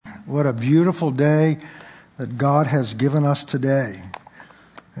What a beautiful day that God has given us today.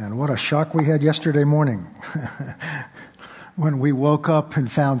 And what a shock we had yesterday morning when we woke up and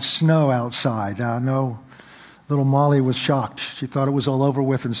found snow outside. I know little Molly was shocked. She thought it was all over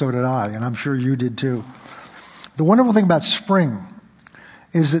with, and so did I, and I'm sure you did too. The wonderful thing about spring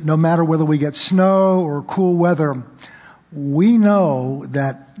is that no matter whether we get snow or cool weather, we know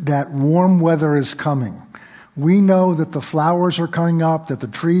that warm weather is coming. We know that the flowers are coming up, that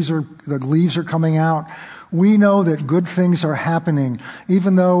the leaves are coming out. We know that good things are happening,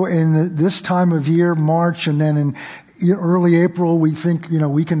 even though in this time of year, March, and then in early April, we think,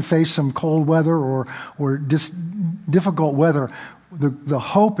 we can face some cold weather or difficult weather. The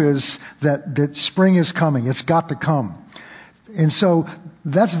hope is that spring is coming. It's got to come. And so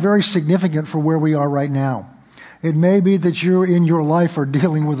that's very significant for where we are right now. It may be that you in your life are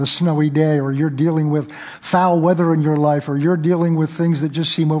dealing with a snowy day, or you're dealing with foul weather in your life, or you're dealing with things that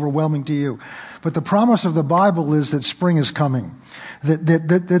just seem overwhelming to you. But the promise of the Bible is that spring is coming,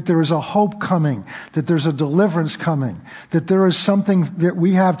 that there is a hope coming, that there's a deliverance coming, that there is something that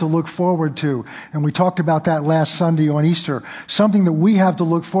we have to look forward to. And we talked about that last Sunday on Easter, something that we have to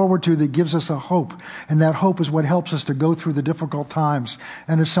look forward to that gives us a hope. And that hope is what helps us to go through the difficult times,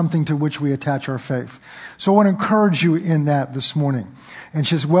 and is something to which we attach our faith. So I want to encourage you in that this morning. And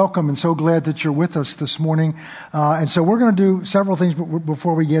she's welcome, and so glad that you're with us this morning. And so we're going to do several things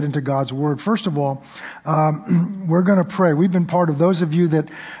before we get into God's Word. First of all, we're going to pray. We've been part of those of you that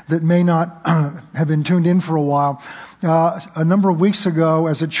may not have been tuned in for a while. A number of weeks ago,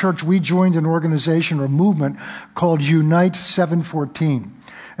 as a church, we joined an organization or movement called Unite 714.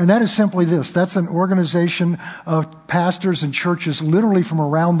 And that is simply this. That's an organization of pastors and churches literally from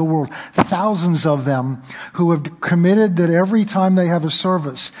around the world, thousands of them, who have committed that every time they have a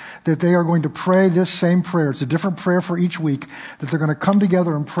service, that they are going to pray this same prayer. It's a different prayer for each week, that they're going to come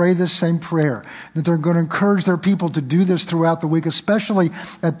together and pray this same prayer, that they're going to encourage their people to do this throughout the week, especially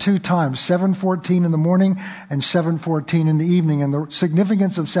at two times, 7:14 in the morning and 7:14 in the evening. And the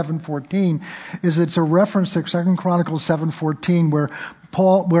significance of 7:14 is it's a reference to 2 Chronicles 7:14, where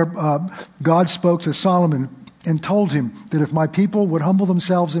God spoke to Solomon and told him that if my people would humble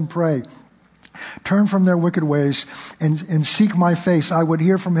themselves and pray, turn from their wicked ways and seek my face, I would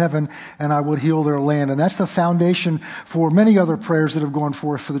hear from heaven and I would heal their land. And that's the foundation for many other prayers that have gone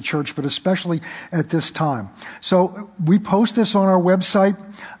forth for the church, but especially at this time. So we post this on our website.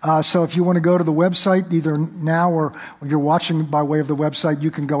 So if you want to go to the website, either now or when you're watching by way of the website, you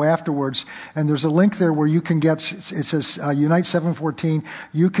can go afterwards. And there's a link there where you can get, it says Unite 714.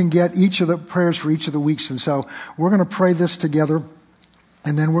 You can get each of the prayers for each of the weeks. And so we're going to pray this together.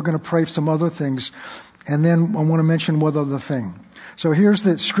 And then we're going to pray some other things. And then I want to mention one other thing. So here's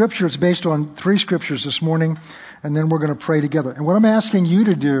the scripture. It's based on 3 scriptures this morning. And then we're going to pray together. And what I'm asking you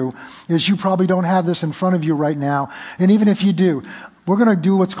to do is, you probably don't have this in front of you right now. And even if you do, we're going to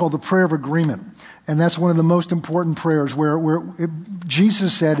do what's called the prayer of agreement. And that's one of the most important prayers where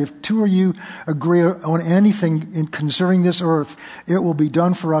Jesus said, if 2 of you agree on anything concerning this earth, it will be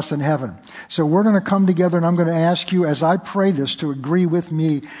done for us in heaven. So we're going to come together, and I'm going to ask you as I pray this to agree with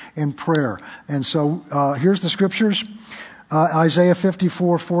me in prayer. And so here's the scriptures, Isaiah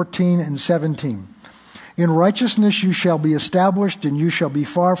 54:14 and 17. In righteousness you shall be established, and you shall be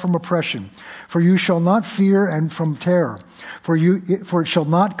far from oppression. For you shall not fear and from terror. For it shall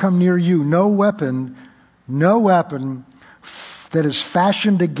not come near you. No weapon that is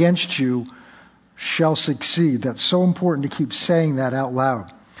fashioned against you shall succeed. That's so important to keep saying that out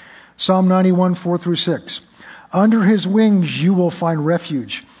loud. Psalm 91, 4-6. Under his wings you will find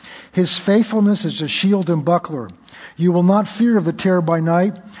refuge. His faithfulness is a shield and buckler. You will not fear of the terror by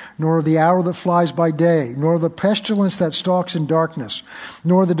night, nor of the hour that flies by day, nor the pestilence that stalks in darkness,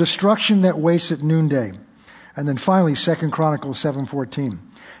 nor the destruction that wastes at noonday. And then finally, 2 Chronicles 7:14.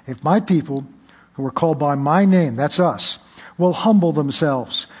 If my people, who are called by my name, that's us, will humble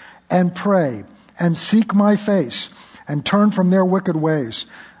themselves and pray and seek my face and turn from their wicked ways,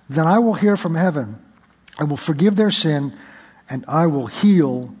 then I will hear from heaven, I will forgive their sin, and I will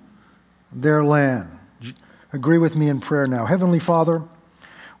heal their land. Agree with me in prayer now. Heavenly Father,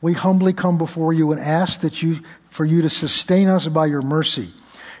 we humbly come before you and ask for you to sustain us by your mercy,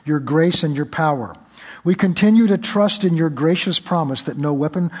 your grace, and your power. We continue to trust in your gracious promise that no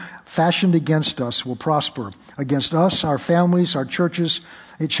weapon fashioned against us will prosper. Against us, our families, our churches,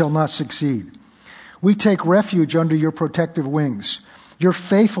 it shall not succeed. We take refuge under your protective wings. Your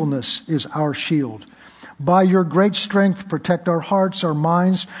faithfulness is our shield. By your great strength, protect our hearts, our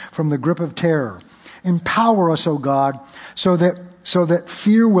minds from the grip of terror. Empower us, O God, so that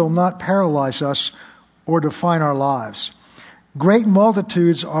fear will not paralyze us or define our lives. Great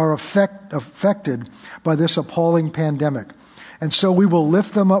multitudes are affected by this appalling pandemic. And so we will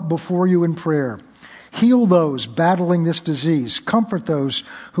lift them up before you in prayer. Heal those battling this disease. Comfort those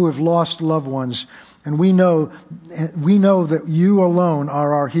who have lost loved ones. And we know that you alone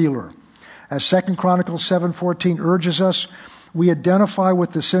are our healer. As 2 Chronicles 7:14 urges us, we identify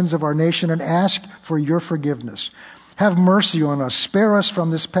with the sins of our nation and ask for your forgiveness. Have mercy on us. Spare us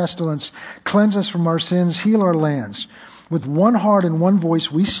from this pestilence. Cleanse us from our sins. Heal our lands. With one heart and one voice,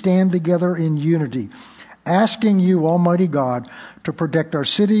 we stand together in unity, asking you, Almighty God, to protect our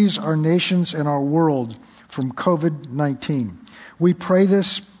cities, our nations, and our world from COVID-19. We pray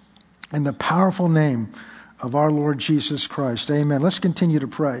this in the powerful name of our Lord Jesus Christ. Amen. Let's continue to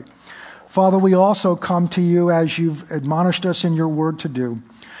pray. Father, we also come to you as you've admonished us in your word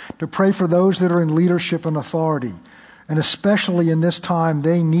to pray for those that are in leadership and authority. And especially in this time,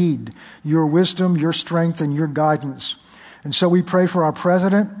 they need your wisdom, your strength, and your guidance. And so we pray for our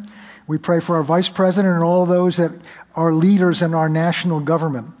president. We pray for our vice president and all of those that are leaders in our national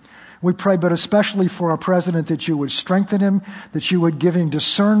government. We pray, but especially for our president, that you would strengthen him, that you would give him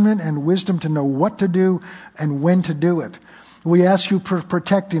discernment and wisdom to know what to do and when to do it. We ask you to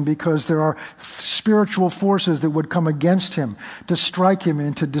protect him because there are spiritual forces that would come against him to strike him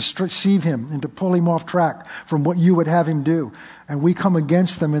and to deceive him and to pull him off track from what you would have him do. And we come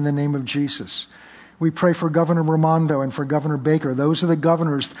against them in the name of Jesus. We pray for Governor Raimondo and for Governor Baker. Those are the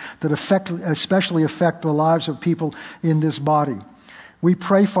governors that especially affect the lives of people in this body. We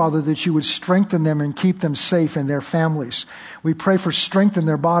pray, Father, that you would strengthen them and keep them safe and their families. We pray for strength in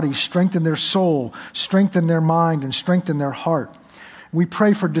their body, strength in their soul, strength in their mind, and strength in their heart. We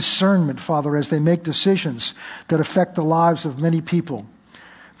pray for discernment, Father, as they make decisions that affect the lives of many people.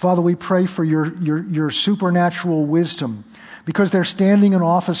 Father, we pray for your supernatural wisdom. Because they're standing in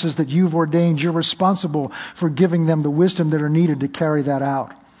offices that you've ordained, you're responsible for giving them the wisdom that are needed to carry that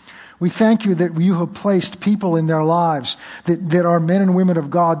out. We thank you that you have placed people in their lives that are men and women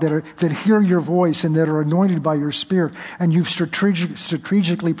of God that hear your voice and that are anointed by your Spirit, and you've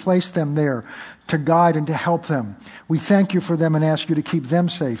strategically placed them there to guide and to help them. We thank you for them and ask you to keep them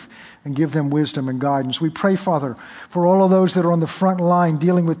safe and give them wisdom and guidance. We pray, Father, for all of those that are on the front line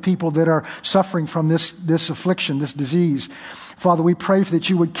dealing with people that are suffering from this affliction, this disease. Father, we pray that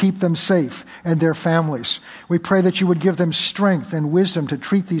you would keep them safe and their families. We pray that you would give them strength and wisdom to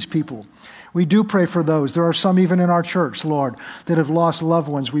treat these people. We do pray for those. There are some even in our church, Lord, that have lost loved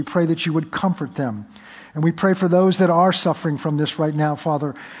ones. We pray that you would comfort them. And we pray for those that are suffering from this right now,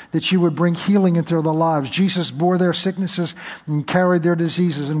 Father, that you would bring healing into their lives. Jesus bore their sicknesses and carried their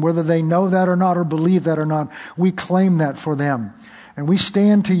diseases. And whether they know that or not or believe that or not, we claim that for them. And we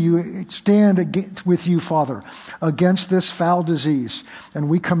stand with you, Father, against this foul disease. And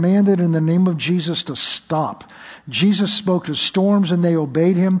we command it in the name of Jesus to stop. Jesus spoke to storms and they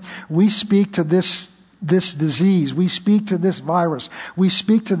obeyed him. We speak to this disease. We speak to this virus. We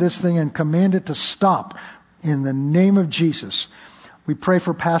speak to this thing and command it to stop in the name of Jesus. We pray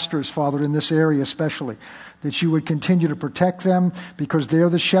for pastors, Father, in this area especially, that you would continue to protect them because they're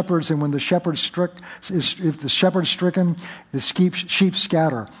the shepherds, and when the shepherd's stricken, the sheep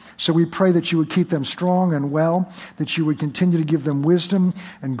scatter. So we pray that you would keep them strong and well, that you would continue to give them wisdom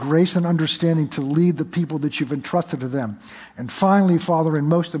and grace and understanding to lead the people that you've entrusted to them. And finally, Father, and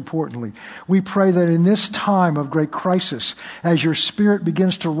most importantly, we pray that in this time of great crisis, as your Spirit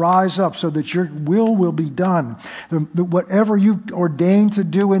begins to rise up so that your will be done, whatever you ordained to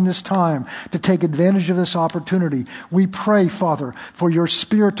do in this time to take advantage of this opportunity, we pray, Father, for your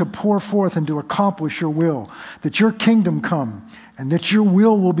Spirit to pour forth and to accomplish your will, that your kingdom come and that your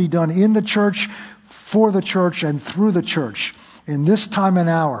will be done in the church, for the church, and through the church in this time and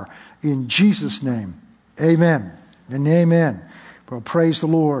hour. In Jesus' name, amen and amen. Well, praise the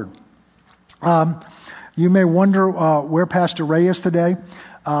Lord. You may wonder where Pastor Ray is today.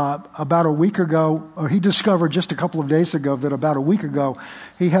 About a week ago, he discovered just a couple of days ago that about a week ago,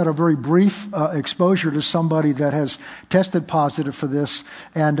 he had a very brief exposure to somebody that has tested positive for this.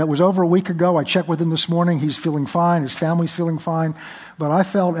 And that was over a week ago. I checked with him this morning. He's feeling fine. His family's feeling fine. But I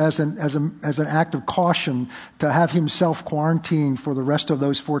felt as an act of caution to have him self-quarantine for the rest of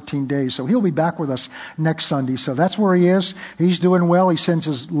those 14 days. So he'll be back with us next Sunday. So that's where he is. He's doing well. He sends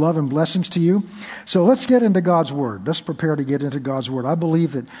his love and blessings to you. So let's get into God's Word. Let's prepare to get into God's Word. I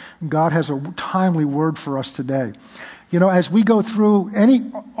believe that God has a timely word for us today. You know, as we go through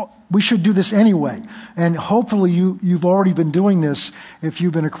we should do this anyway. And hopefully you've already been doing this if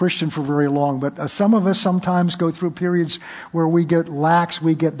you've been a Christian for very long. But some of us sometimes go through periods where we get lax,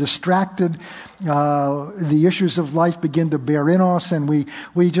 we get distracted. The issues of life begin to bear in us, and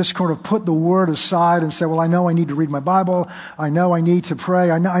we just kind of put the Word aside and say, well, I know I need to read my Bible. I know I need to pray.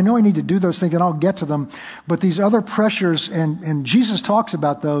 I know I need to do those things, and I'll get to them. But these other pressures, and Jesus talks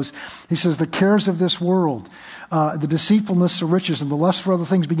about those. He says the cares of this world, the deceitfulness of riches and the lust for other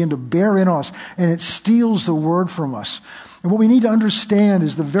things begin to bear in us, and it steals the Word from us. And what we need to understand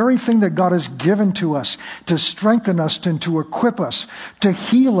is the very thing that God has given to us to strengthen us and to equip us, to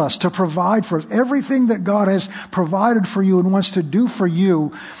heal us, to provide for us. Everything that God has provided for you and wants to do for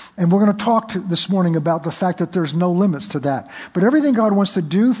you. And we're going to talk this morning about the fact that there's no limits to that. But everything God wants to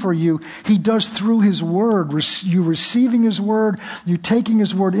do for you, He does through His Word. You receiving His Word, you taking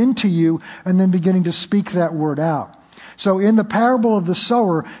His Word into you, and then beginning to speak that Word out. So in the parable of the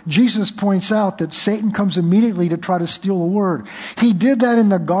sower, Jesus points out that Satan comes immediately to try to steal the word. He did that in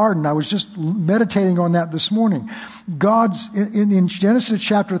the garden. I was just meditating on that this morning. In Genesis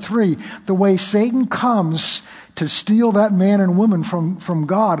chapter 3, the way Satan comes to steal that man and woman from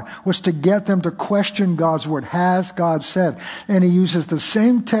God was to get them to question God's word. Has God said? And he uses the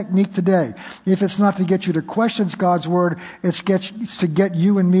same technique today. If it's not to get you to question God's word, it's to get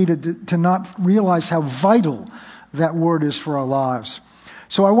you and me to not realize how vital that word is for our lives.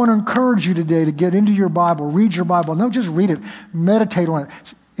 So I want to encourage you today to get into your Bible, read your Bible. Don't just read it, meditate on it.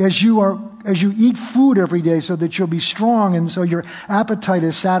 As you eat food every day so that you'll be strong and so your appetite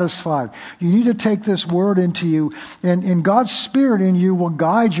is satisfied. You need to take this word into you, and God's Spirit in you will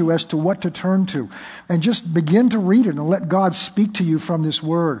guide you as to what to turn to. And just begin to read it and let God speak to you from this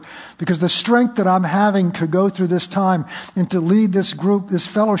word. Because the strength that I'm having to go through this time and to lead this group, this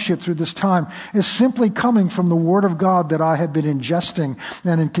fellowship through this time is simply coming from the word of God that I have been ingesting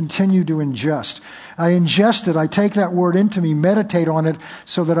and continue to ingest. I ingest it. I take that word into me, meditate on it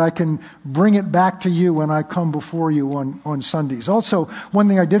so that I can bring it back to you when I come before you on Sundays. Also, one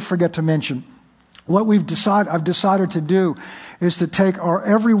thing I did forget to mention, what I've decided to do is to take our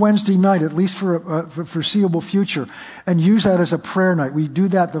every Wednesday night, at least for a foreseeable future, and use that as a prayer night. We do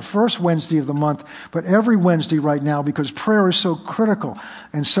that the first Wednesday of the month, but every Wednesday right now because prayer is so critical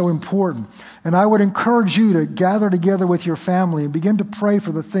and so important. And I would encourage you to gather together with your family and begin to pray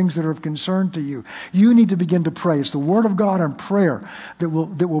for the things that are of concern to you. You need to begin to pray. It's the Word of God and prayer that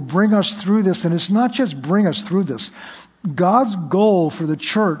will bring us through this. And it's not just bring us through this. God's goal for the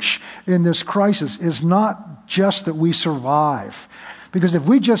church in this crisis is not just that we survive. Because if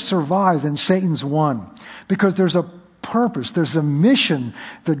we just survive, then Satan's won. Because there's a purpose, there's a mission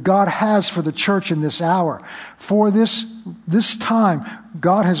that God has for the church in this hour. For this time,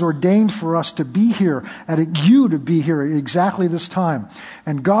 God has ordained for us to be here, and you to be here at exactly this time.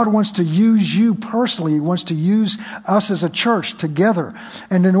 And God wants to use you personally. He wants to use us as a church together.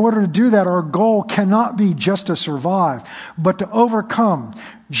 And in order to do that, our goal cannot be just to survive, but to overcome.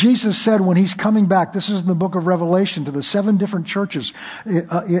 Jesus said when He's coming back, this is in the book of Revelation, to the 7 different churches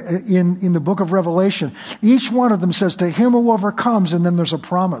in the book of Revelation. Each one of them says, to him who overcomes, and then there's a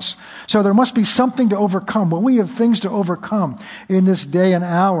promise. So there must be something to overcome. Well, we have things to overcome in this day and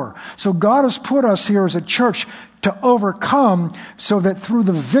hour. So God has put us here as a church to overcome, so that through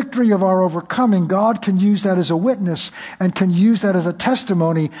the victory of our overcoming, God can use that as a witness and can use that as a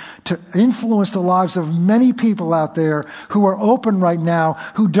testimony to influence the lives of many people out there who are open right now,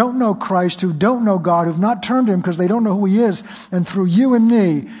 who don't know Christ, who don't know God, who've not turned to Him because they don't know who He is. And through you and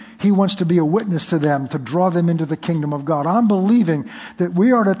me, He wants to be a witness to them, to draw them into the kingdom of God. I'm believing that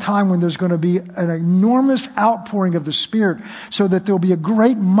we are at a time when there's going to be an enormous outpouring of the Spirit, so that there'll be a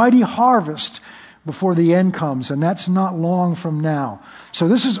great, mighty harvest before the end comes, and that's not long from now. So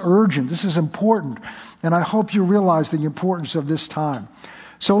this is urgent, this is important, and I hope you realize the importance of this time.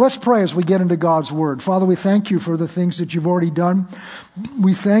 So let's pray as we get into God's Word. Father, we thank You for the things that You've already done.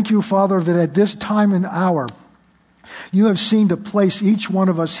 We thank You, Father, that at this time and hour, You have seen to place each one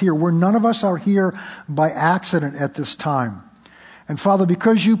of us here, where none of us are here by accident at this time. And Father,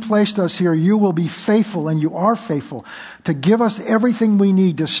 because You placed us here, You will be faithful, and You are faithful, to give us everything we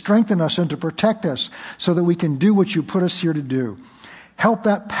need to strengthen us and to protect us so that we can do what You put us here to do. Help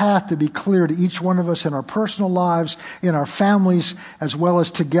that path to be clear to each one of us in our personal lives, in our families, as well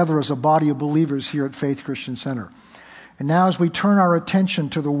as together as a body of believers here at Faith Christian Center. And now as we turn our attention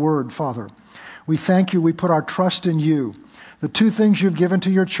to the Word, Father, we thank You, we put our trust in You. The 2 things You've given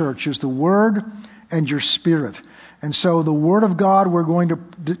to Your church is the Word and Your Spirit. And so the Word of God we're going to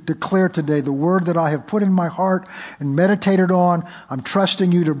declare today, the Word that I have put in my heart and meditated on, I'm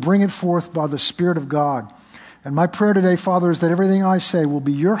trusting You to bring it forth by the Spirit of God. And my prayer today, Father, is that everything I say will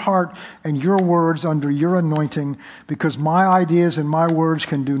be your heart and your words under your anointing, because my ideas and my words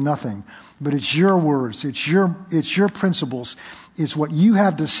can do nothing. But it's your words, it's your principles, it's what you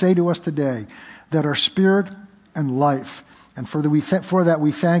have to say to us today that are spirit and life. And for that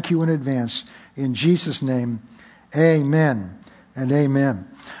we thank you in advance. In Jesus' name, amen and amen.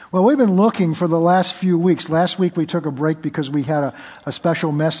 Well, we've been looking for the last few weeks. Last week we took a break because we had a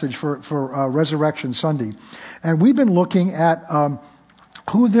special message for Resurrection Sunday. And we've been looking at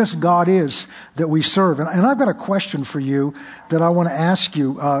who this God is that we serve. And I've got a question for you that I want to ask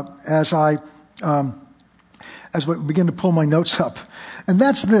you as we begin to pull my notes up. And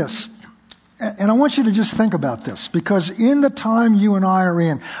that's this. And I want you to just think about this, because in the time you and I are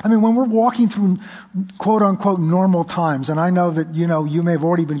in, I mean, when we're walking through quote unquote normal times, and I know that, you may have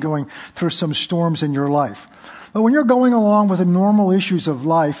already been going through some storms in your life. But when you're going along with the normal issues of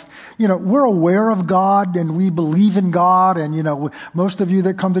life, we're aware of God and we believe in God. And, most of you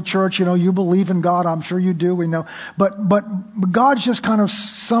that come to church, you believe in God. I'm sure you do. We know. But God's just kind of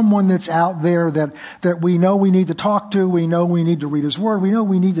someone that's out there that we know we need to talk to. We know we need to read His Word. We know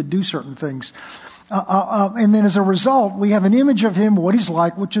we need to do certain things. And then as a result, we have an image of Him, what He's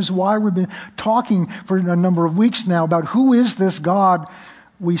like, which is why we've been talking for a number of weeks now about who is this God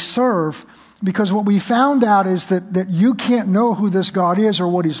we serve. Because what we found out is that you can't know who this God is or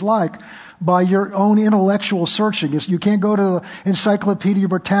what He's like by your own intellectual searching. You can't go to the Encyclopedia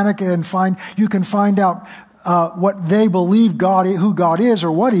Britannica and you can find out what they believe who God is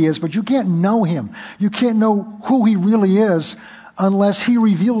or what He is, but you can't know Him. You can't know who He really is unless He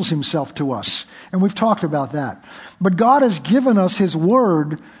reveals Himself to us. And we've talked about that. But God has given us His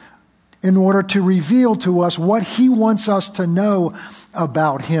Word in order to reveal to us what He wants us to know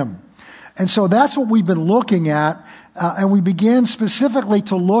about Him. And so that's what we've been looking at, and we began specifically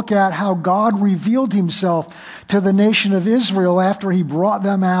to look at how God revealed Himself to the nation of Israel after He brought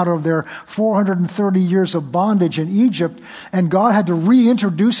them out of their 430 years of bondage in Egypt, and God had to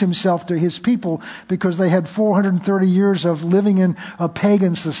reintroduce Himself to His people because they had 430 years of living in a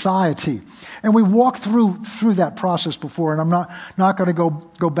pagan society. And we walked through that process before, and I'm not going to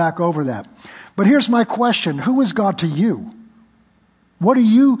go back over that. But here's my question: who is God to you? What do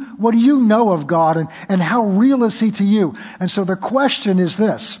you know of God, and how real is He to you? And so the question is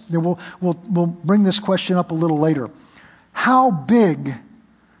this, and we'll bring this question up a little later. How big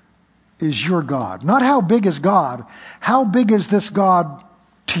is your God? Not how big is God, how big is this God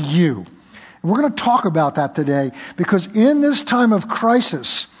to you? And we're going to talk about that today, because in this time of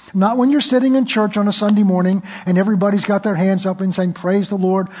crisis, not when you're sitting in church on a Sunday morning and everybody's got their hands up and saying, "Praise the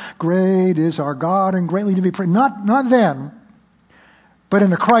Lord, great is our God and greatly to be praised." Not then. But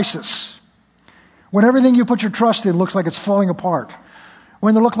in a crisis, when everything you put your trust in looks like it's falling apart,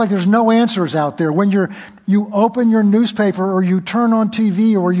 when there looks like there's no answers out there, when you open your newspaper or you turn on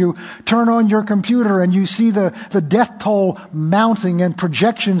TV or you turn on your computer and you see the death toll mounting and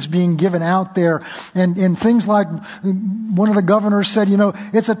projections being given out there, and things like one of the governors said,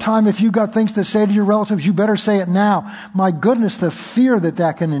 it's a time if you got things to say to your relatives, you better say it now. My goodness, the fear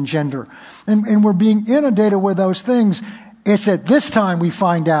that can engender. And we're being inundated with those things. It's at this time we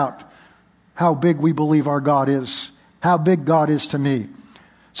find out how big we believe our God is, how big God is to me.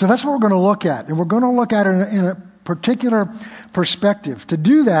 So that's what we're going to look at. And we're going to look at it in a particular perspective. To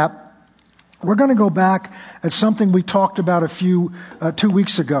do that, we're going to go back at something we talked about 2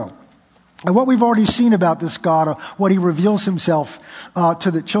 weeks ago. And what we've already seen about this God, what He reveals Himself to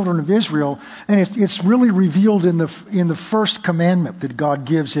the children of Israel, and it's really revealed in the first commandment that God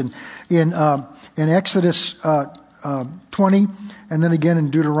gives in Exodus 20, and then again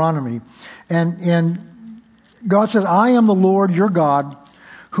in Deuteronomy. And God says, "I am the Lord your God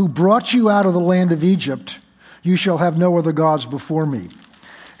who brought you out of the land of Egypt. You shall have no other gods before me."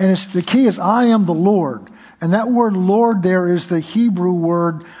 And the key is, I am the Lord. And that word Lord there is the Hebrew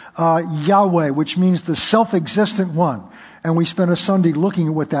word Yahweh, which means the self-existent one. And we spent a Sunday looking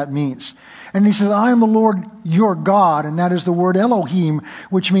at what that means. And He says, "I am the Lord your God," and that is the word Elohim,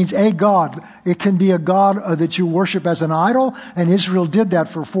 which means a God. It can be a God that you worship as an idol, and Israel did that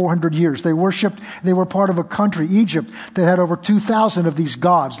for 400 years. They were part of a country, Egypt, that had over 2,000 of these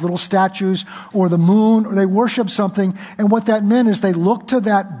gods, little statues, or the moon, or they worshiped something. And what that meant is they looked to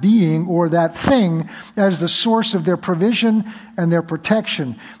that being or that thing as the source of their provision and their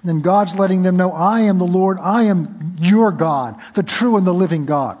protection. And God's letting them know, "I am the Lord, I am your God, the true and the living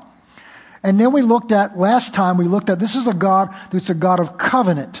God." And then last time we looked at this is a God that's a God of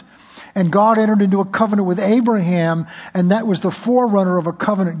covenant. And God entered into a covenant with Abraham, and that was the forerunner of a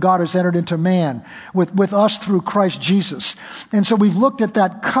covenant God has entered into man with us through Christ Jesus. And so we've looked at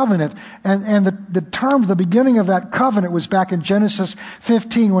that covenant, and the beginning of that covenant was back in Genesis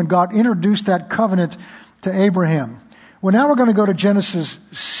 15 when God introduced that covenant to Abraham. Well, now we're going to go to Genesis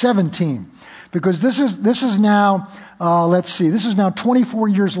 17, because this is now 24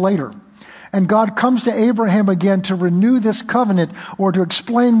 years later. And God comes to Abraham again to renew this covenant, or to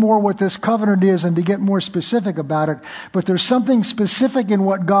explain more what this covenant is and to get more specific about it. But there's something specific in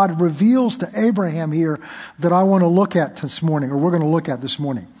what God reveals to Abraham here that I want to look at this morning, or we're going to look at this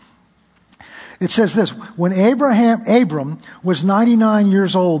morning. It says this: when Abram was 99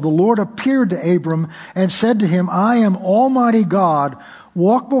 years old, the Lord appeared to Abram and said to him, I am Almighty God,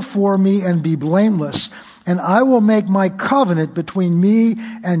 walk before me and be blameless. And I will make my covenant between me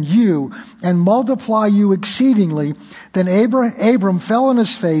and you and multiply you exceedingly. Then Abram fell on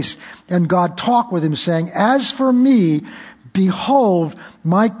his face, and God talked with him, saying, as for me, behold,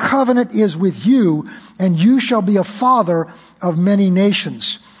 my covenant is with you, and you shall be a father of many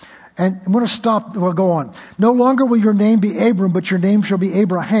nations. And I'm going to stop. We'll go on. No longer will your name be Abram, but your name shall be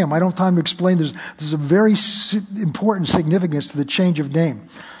Abraham. I don't have time to explain this. This is a very important significance to the change of name.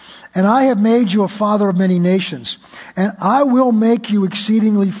 And I have made you a father of many nations, and I will make you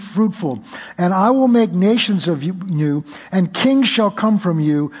exceedingly fruitful, and I will make nations of you, and kings shall come from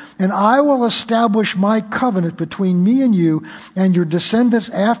you, and I will establish my covenant between me and you and your descendants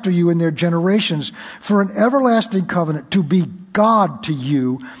after you in their generations for an everlasting covenant, to be God to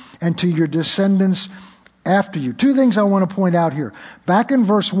you and to your descendants after you. Two things I want to point out here. Back in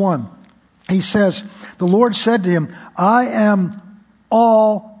verse 1, he says, the Lord said to him, I am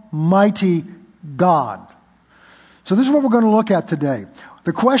Almighty God. So this is what we're going to look at today.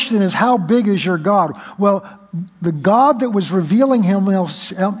 The question is, how big is your God? Well, the God that was revealing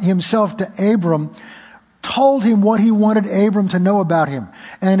himself to Abram told him what he wanted Abram to know about him.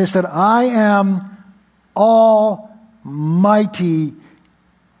 And it's that I am Almighty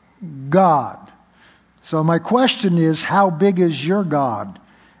God. So my question is, how big is your God?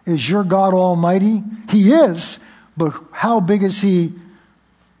 Is your God almighty? He is, but how big is he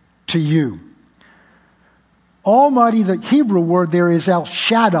to you? Almighty, the Hebrew word there is El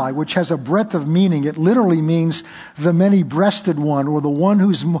Shaddai, which has a breadth of meaning. It literally means the many-breasted one, or the one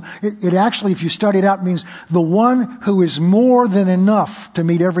who's, it actually, if you study it out, means the one who is more than enough to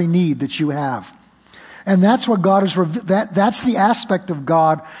meet every need that you have. And that's what God is, that's the aspect of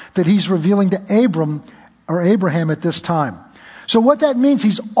God that he's revealing to Abraham at this time. So what that means,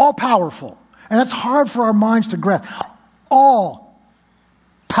 he's all-powerful. And that's hard for our minds to grasp.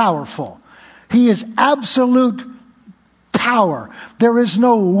 All-powerful. He is absolute power. There is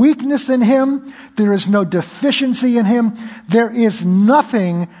no weakness in him. There is no deficiency in him. There is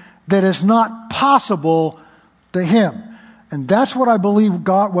nothing that is not possible to him. And that's what I believe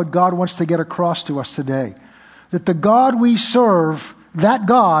what God wants to get across to us today. That the God we serve, that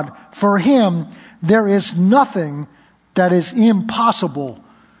God, for him, there is nothing that is impossible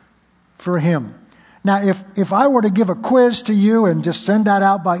for him. Now, if I were to give a quiz to you and just send that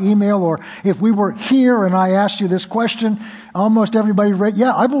out by email, or if we were here and I asked you this question, almost everybody would,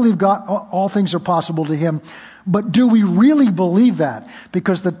 yeah, I believe God, all things are possible to him. But do we really believe that?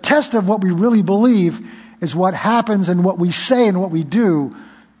 Because the test of what we really believe is what happens and what we say and what we do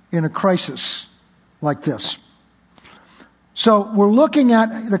in a crisis like this. So we're looking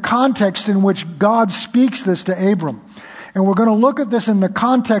at the context in which God speaks this to Abram. And we're going to look at this in the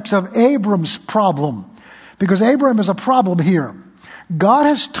context of Abram's problem. Because Abram is a problem here. God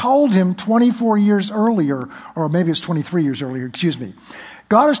has told him 24 years earlier, or maybe it's 23 years earlier, excuse me.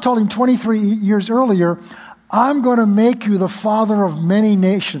 God has told him 23 years earlier, I'm going to make you the father of many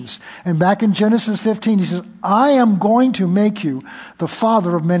nations. And back in Genesis 15, he says, I am going to make you the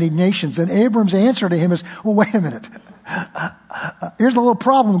father of many nations. And Abram's answer to him is, well, wait a minute. Here's the little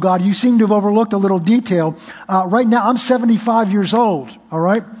problem, God. You seem to have overlooked a little detail. Right now, I'm 75 years old, all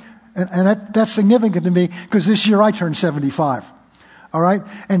right? And that's significant to me because this year I turned 75, all right?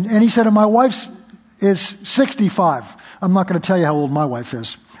 And he said, and my wife is 65. I'm not going to tell you how old my wife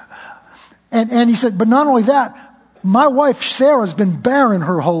is. And he said, but not only that, my wife, Sarah's been barren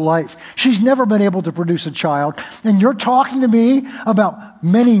her whole life. She's never been able to produce a child. And you're talking to me about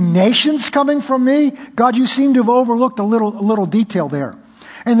many nations coming from me? God, you seem to have overlooked a little detail there.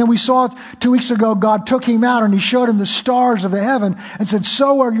 And then we saw 2 weeks ago, God took him out and he showed him the stars of the heaven and said,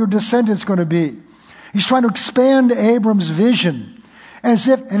 so are your descendants going to be. He's trying to expand Abram's vision.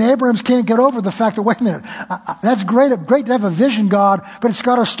 And Abrams can't get over the fact that, wait a minute, that's great to have a vision, God, but it's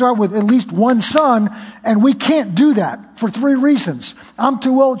got to start with at least one son, and we can't do that for 3 reasons. I'm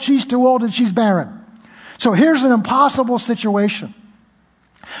too old, and she's barren. So here's an impossible situation.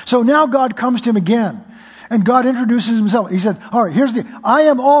 So now God comes to him again, and God introduces himself. He said, all right, I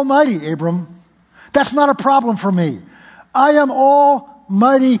am Almighty, Abram. That's not a problem for me. I am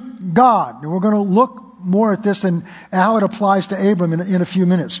Almighty God. And we're going to look more at this and how it applies to Abram in a few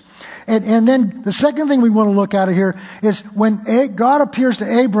minutes. And then the second thing we want to look at here is when God appears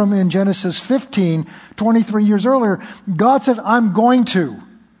to Abram in Genesis 15, 23 years earlier, God says, I'm going to.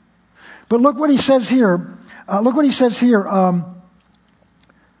 But look what he says here.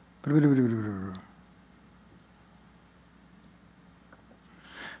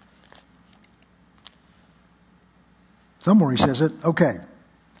 Somewhere he says it. Okay.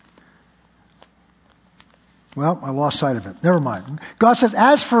 Well, I lost sight of it. Never mind. God says,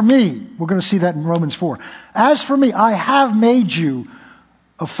 as for me, we're going to see that in Romans 4. As for me, I have made you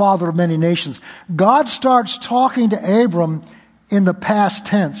a father of many nations. God starts talking to Abram in the past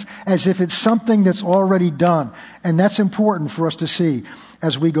tense as if it's something that's already done. And that's important for us to see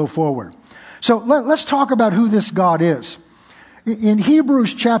as we go forward. So let's talk about who this God is. In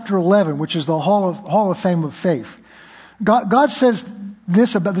Hebrews chapter 11, which is the Hall of Fame of faith, God says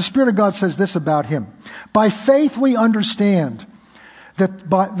this about, the Spirit of God says this about him. By faith we understand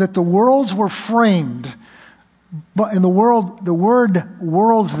that the worlds were framed, but in the word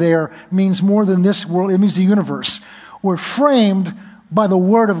worlds there means more than this world, it means the universe. Were framed by the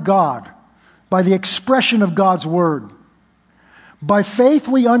Word of God, by the expression of God's Word. By faith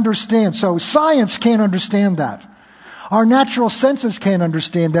we understand. So science can't understand that. Our natural senses can't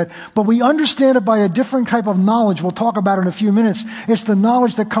understand that, but we understand it by a different type of knowledge. We'll talk about it in a few minutes. It's the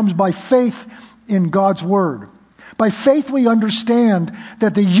knowledge that comes by faith in God's Word. By faith we understand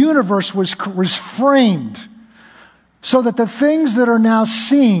that the universe was framed so that the things that are now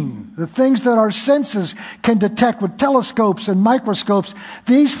seen, the things that our senses can detect with telescopes and microscopes,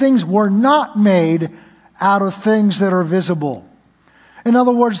 these things were not made out of things that are visible. In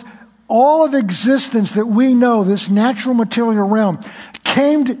other words, all of existence that we know, this natural material realm,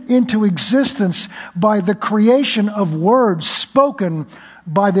 came into existence by the creation of words spoken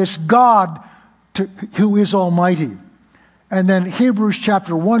by this God who is Almighty. And then Hebrews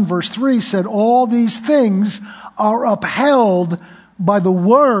chapter 1 verse 3 said, all these things are upheld by the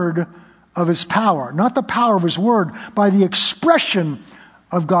word of his power. Not the power of his word, by the expression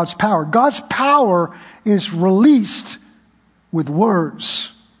of God's power. God's power is released with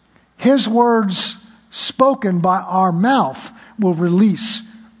words. His words spoken by our mouth will release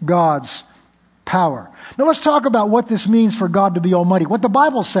God's power. Now let's talk about what this means for God to be Almighty. What the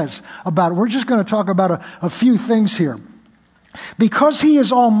Bible says about it. We're just going to talk about a few things here. Because he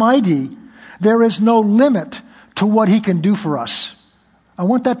is Almighty, there is no limit to what he can do for us. I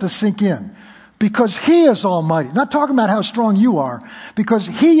want that to sink in. Because he is Almighty. Not talking about how strong you are. Because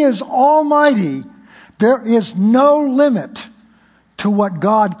he is Almighty, there is no limit to what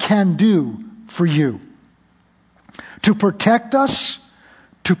God can do for you. To protect us,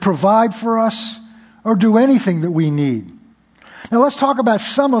 to provide for us, or do anything that we need. Now let's talk about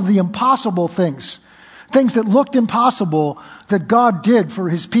some of the impossible things. Things that looked impossible that God did for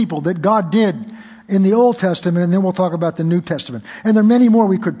his people, that God did in the Old Testament, and then we'll talk about the New Testament. And there are many more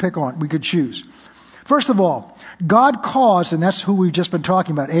we could pick on, we could choose. First of all, God caused, and that's who we've just been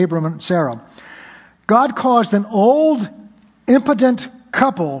talking about, Abram and Sarah. God caused an old, impotent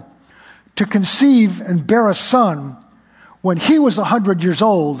couple to conceive and bear a son when he was 100 years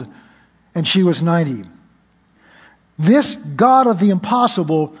old and she was 90. This God of the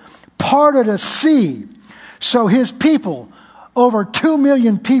impossible parted a sea so his people, over 2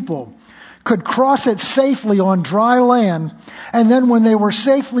 million people, could cross it safely on dry land. And then when they were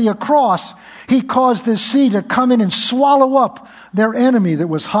safely across, he caused this sea to come in and swallow up their enemy that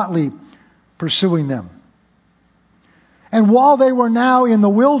was hotly pursuing them. And while they were now in the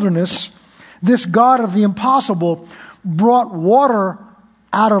wilderness, this God of the impossible brought water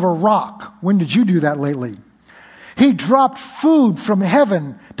out of a rock. When did you do that lately? He dropped food from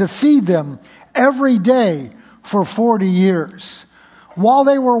heaven to feed them every day for 40 years. While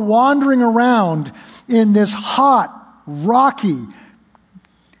they were wandering around in this hot, rocky,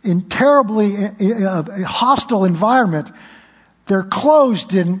 terribly hostile environment, their clothes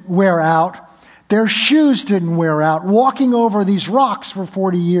didn't wear out. Their shoes didn't wear out, walking over these rocks for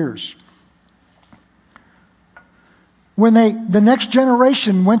 40 years. When the next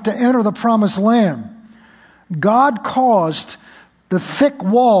generation went to enter the promised land, God caused the thick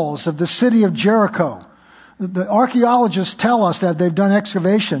walls of the city of Jericho, The archaeologists tell us that they've done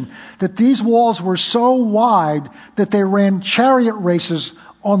excavation, that these walls were so wide that they ran chariot races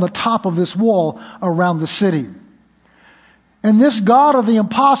on the top of this wall around the city. And this God of the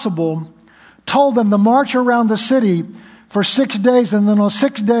impossible told them to march around the city for 6 days, and then on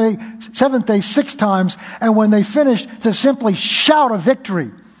seventh day, 6 times, and when they finished, to simply shout a victory.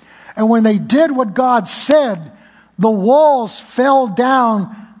 And when they did what God said, the walls fell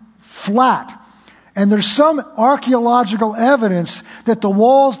down flat. And there's some archaeological evidence that the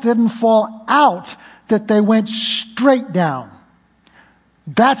walls didn't fall out, that they went straight down.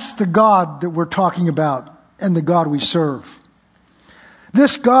 That's the God that we're talking about and the God we serve.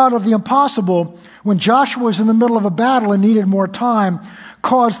 This God of the impossible, when Joshua was in the middle of a battle and needed more time,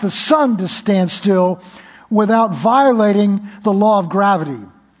 caused the sun to stand still without violating the law of gravity.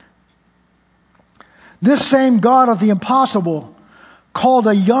 This same God of the impossible caused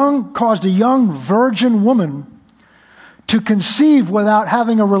a young virgin woman to conceive without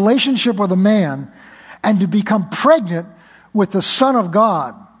having a relationship with a man and to become pregnant with the Son of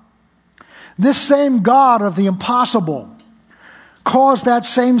God. This same God of the impossible caused that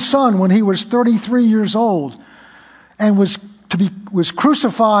same Son, when he was 33 years old and was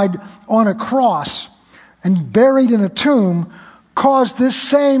crucified on a cross and buried in a tomb, caused this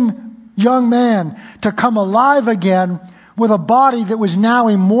same young man to come alive again with a body that was now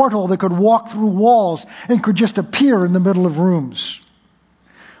immortal, that could walk through walls and could just appear in the middle of rooms.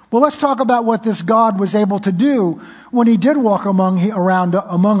 Well, let's talk about what this God was able to do when he did walk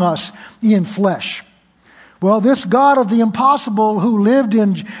among us in flesh. Well, this God of the impossible, who lived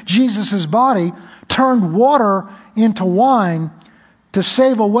in Jesus' body, turned water into wine to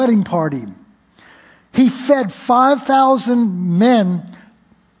save a wedding party. He fed 5,000 men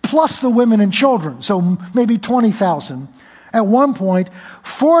plus the women and children, so maybe 20,000. At one point,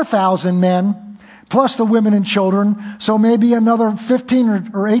 4,000 men plus the women and children, so maybe another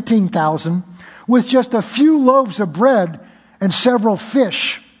 15 or 18,000, with just a few loaves of bread and several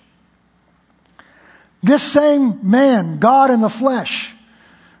fish. This same man, God in the flesh,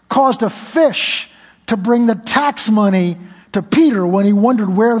 caused a fish to bring the tax money to Peter when he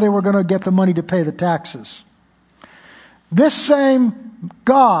wondered where they were going to get the money to pay the taxes. This same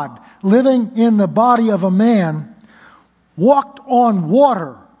God, living in the body of a man, walked on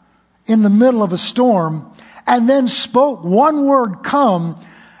water in the middle of a storm and then spoke one word, "Come,"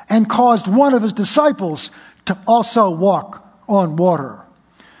 and caused one of his disciples to also walk on water.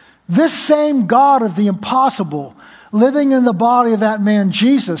 This same God of the impossible, living in the body of that man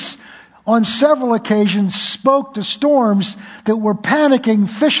Jesus, on several occasions spoke to storms that were panicking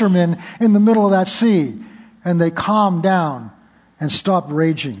fishermen in the middle of that sea, and they calmed down and stopped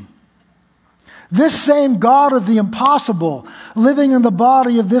raging. This same God of the impossible, living in the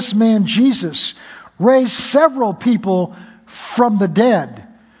body of this man Jesus, raised several people from the dead,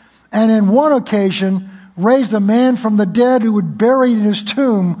 and in one occasion raised a man from the dead who had buried in his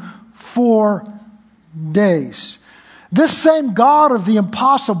tomb 4 days. This same God of the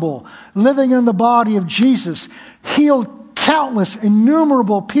impossible, living in the body of Jesus, healed countless,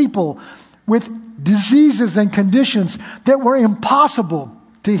 innumerable people with diseases and conditions that were impossible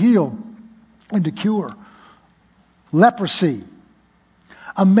to heal and to cure. Leprosy,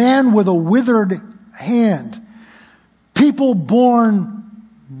 a man with a withered hand, people born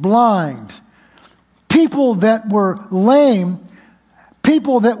blind, people that were lame,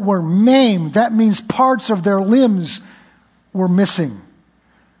 people that were maimed. That means parts of their limbs were missing.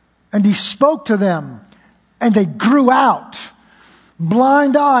 And he spoke to them, and they grew out.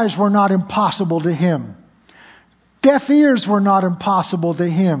 Blind eyes were not impossible to him. Deaf ears were not impossible to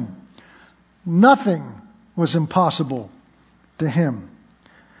him. Nothing was impossible to him.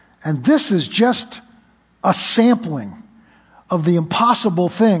 And this is just a sampling of the impossible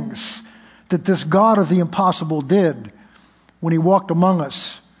things that this God of the impossible did when he walked among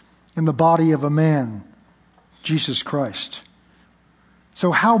us in the body of a man, Jesus Christ.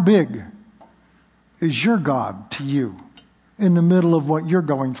 So how big is your God to you in the middle of what you're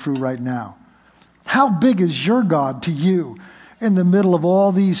going through right now? How big is your God to you in the middle of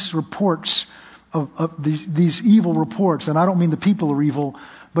all these reports, of these evil reports? And I don't mean the people are evil,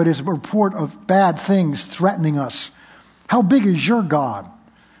 but it's a report of bad things threatening us. How big is your God?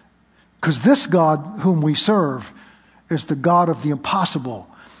 Because this God whom we serve is the God of the impossible.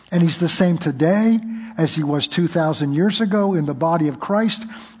 And he's the same today as he was 2,000 years ago in the body of Christ,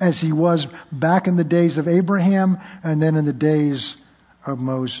 as he was back in the days of Abraham and then in the days of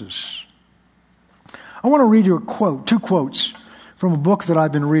Moses. I want to read you two quotes from a book that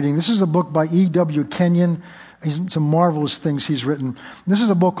I've been reading. This is a book by E.W. Kenyon. Some marvelous things he's written. This is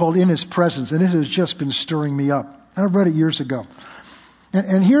a book called In His Presence, and it has just been stirring me up. I read it years ago.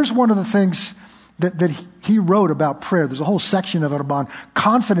 And here's one of the things that he wrote about prayer. There's a whole section of it about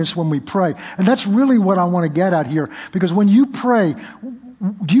confidence when we pray. And that's really what I want to get at here. Because when you pray,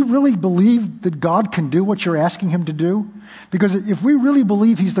 do you really believe that God can do what you're asking Him to do? Because if we really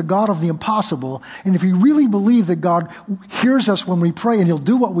believe He's the God of the impossible, and if we really believe that God hears us when we pray and He'll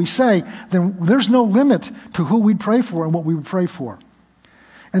do what we say, then there's no limit to who we'd pray for and what we would pray for.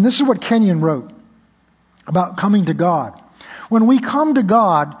 And this is what Kenyon wrote about coming to God. When we come to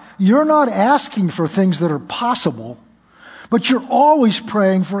God, you're not asking for things that are possible, but you're always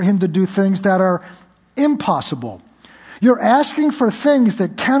praying for Him to do things that are impossible. You're asking for things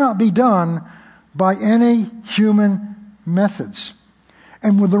that cannot be done by any human methods.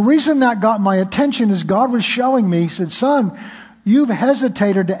 And the reason that got my attention is God was showing me, He said, son, you've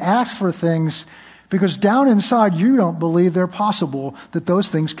hesitated to ask for things because down inside you don't believe they're possible, that those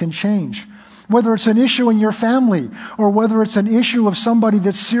things can change. Whether it's an issue in your family, or whether it's an issue of somebody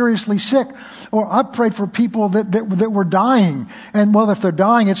that's seriously sick, or I prayed for people that were dying. And well, if they're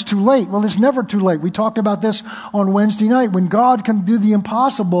dying, it's too late. Well, it's never too late. We talked about this on Wednesday night. When God can do the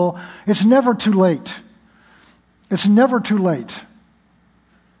impossible, it's never too late. It's never too late.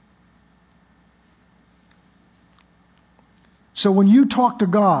 So when you talk to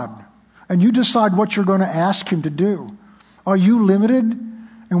God and you decide what you're going to ask Him to do, are you limited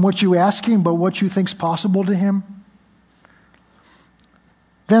in what you ask Him, but what you think's possible to Him?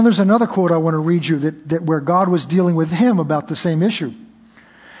 Then there's another quote I want to read you that where God was dealing with him about the same issue.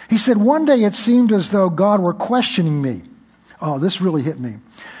 He said, one day it seemed as though God were questioning me. Oh, this really hit me.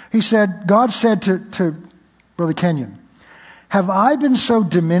 He said, God said to Brother Kenyon, have I been so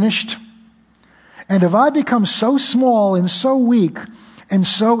diminished? And have I become so small and so weak and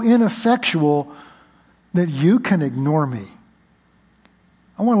so ineffectual that you can ignore me?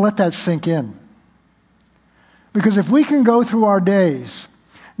 I want to let that sink in. Because if we can go through our days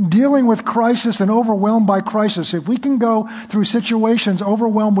dealing with crisis and overwhelmed by crisis, if we can go through situations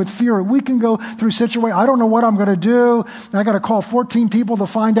overwhelmed with fear, if we can go through situations, I don't know what I'm going to do, I got to call 14 people to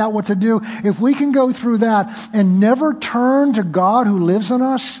find out what to do. If we can go through that and never turn to God who lives in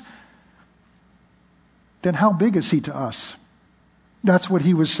us, then how big is He to us? That's what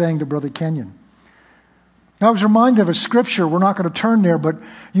he was saying to Brother Kenyon. I was reminded of a scripture. We're not going to turn there, but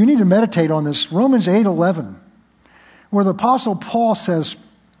you need to meditate on this. Romans 8:11, where the Apostle Paul says,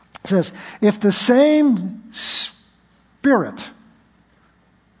 if the same Spirit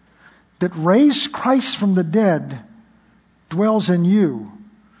that raised Christ from the dead dwells in you,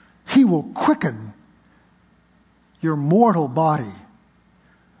 He will quicken your mortal body.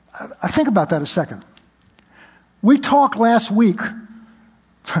 I think about that a second. We talked last week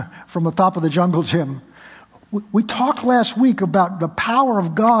from the top of the jungle gym. We talked last week about the power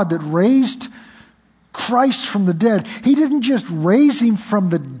of God that raised Christ from the dead. He didn't just raise Him from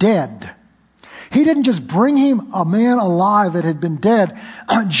the dead. He didn't just bring Him a man alive that had been dead.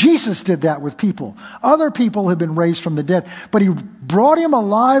 Jesus did that with people. Other people had been raised from the dead. But He brought Him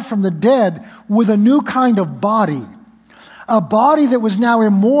alive from the dead with a new kind of body. A body that was now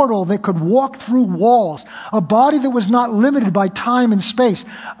immortal, that could walk through walls. A body that was not limited by time and space.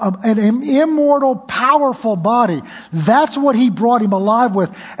 An immortal, powerful body. That's what He brought Him alive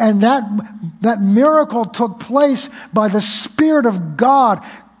with. And that miracle took place by the Spirit of God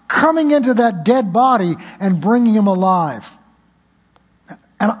coming into that dead body and bringing him alive.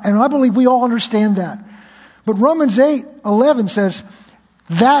 And I believe we all understand that. But Romans 8:11 says,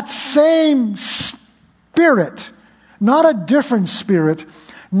 that same Spirit, not a different spirit,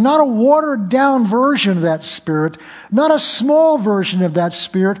 not a watered down version of that Spirit, not a small version of that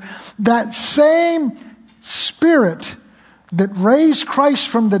Spirit, that same Spirit that raised Christ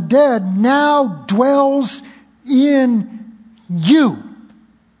from the dead now dwells in you.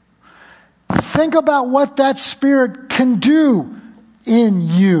 Think about what that Spirit can do in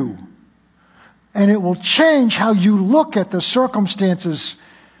you. And it will change how you look at the circumstances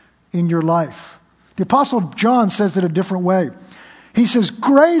in your life. The Apostle John says it a different way. He says,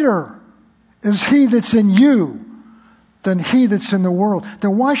 greater is He that's in you than he that's in the world.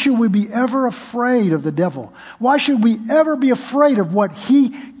 Then why should we be ever afraid of the devil? Why should we ever be afraid of what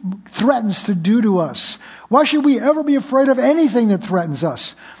he threatens to do to us? Why should we ever be afraid of anything that threatens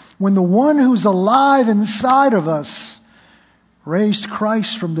us? When the one who's alive inside of us raised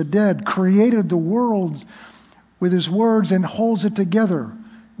Christ from the dead, created the world with His words and holds it together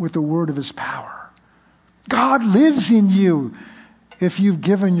with the word of His power. God lives in you if you've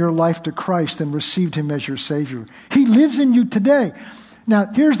given your life to Christ and received Him as your Savior. He lives in you today. Now,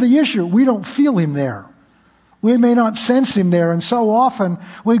 here's the issue. We don't feel Him there. We may not sense him there, and so often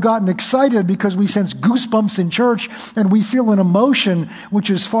we've gotten excited because we sense goosebumps in church and we feel an emotion which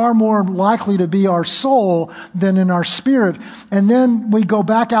is far more likely to be our soul than in our spirit. And then we go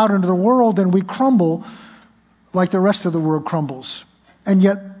back out into the world and we crumble like the rest of the world crumbles. And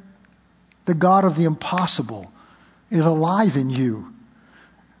yet the God of the impossible is alive in you.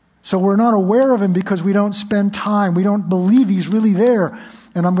 So we're not aware of him because we don't spend time. We don't believe he's really there.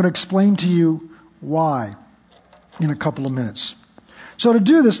 And I'm going to explain to you why in a couple of minutes. So to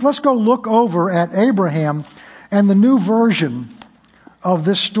do this, let's go look over at Abraham and the new version of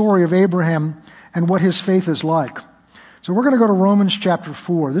this story of Abraham and what his faith is like. So we're going to go to Romans chapter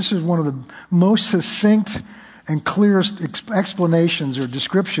 4. This is one of the most succinct and clearest explanations or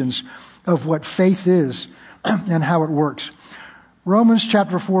descriptions of what faith is and how it works. Romans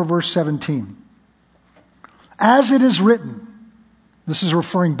chapter 4, verse 17. As it is written, this is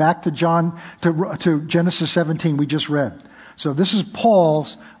referring back to to Genesis 17 we just read. So this is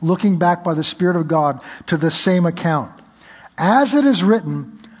Paul's looking back by the Spirit of God to the same account. As it is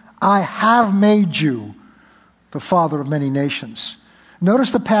written, I have made you the father of many nations.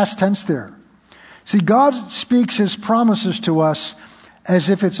 Notice the past tense there. See, God speaks his promises to us as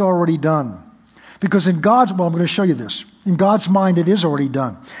if it's already done. Because I'm going to show you this. In God's mind, it is already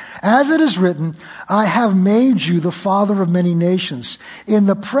done. As it is written, I have made you the father of many nations. In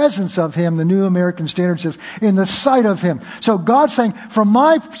the presence of him, the New American Standard says, in the sight of him. So God's saying, from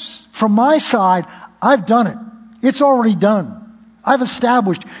my side, I've done it. It's already done. I've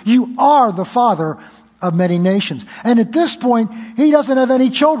established you are the father of many nations. And at this point, he doesn't have any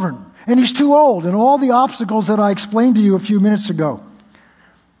children. And he's too old. And all the obstacles that I explained to you a few minutes ago.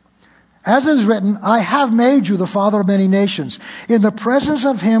 As it is written, I have made you the father of many nations in the presence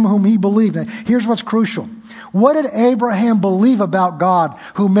of him whom he believed. Now, here's what's crucial. What did Abraham believe about God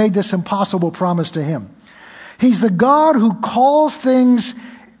who made this impossible promise to him? He's the God who calls things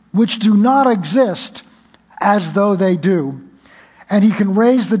which do not exist as though they do. And he can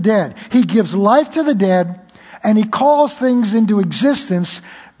raise the dead. He gives life to the dead and he calls things into existence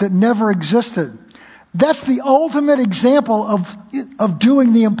that never existed. That's the ultimate example of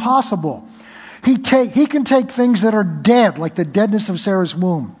doing the impossible. He can take things that are dead, like the deadness of Sarah's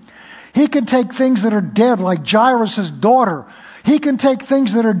womb. He can take things that are dead, like Jairus' daughter. He can take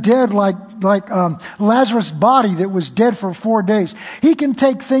things that are dead, like Lazarus' body that was dead for 4 days. He can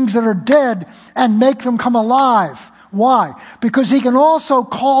take things that are dead and make them come alive. Why? Because he can also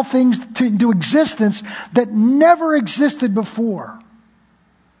call things into existence that never existed before.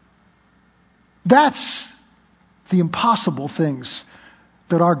 That's the impossible things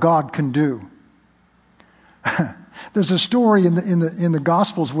that our God can do. There's a story in the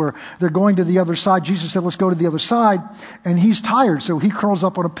Gospels where they're going to the other side. Jesus said, let's go to the other side. And he's tired, so he curls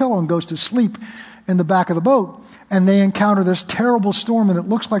up on a pillow and goes to sleep in the back of the boat. And they encounter this terrible storm, and it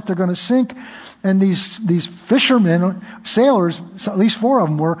looks like they're going to sink. And these fishermen, sailors, at least 4 of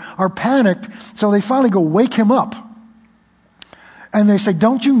them are panicked. So they finally go wake him up. And they say,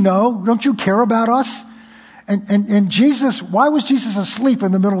 don't you know? Don't you care about us? And Jesus, why was Jesus asleep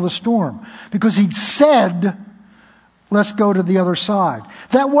in the middle of the storm? Because he'd said, let's go to the other side.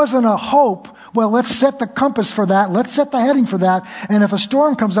 That wasn't a hope. Well, let's set the compass for that. Let's set the heading for that. And if a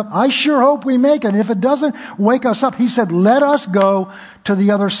storm comes up, I sure hope we make it. And if it doesn't, wake us up. He said, let us go to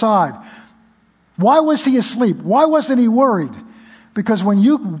the other side. Why was he asleep? Why wasn't he worried? Because when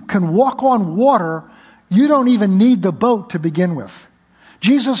you can walk on water, you don't even need the boat to begin with.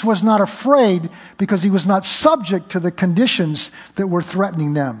 Jesus was not afraid because he was not subject to the conditions that were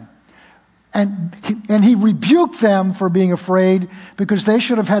threatening them. And he rebuked them for being afraid because they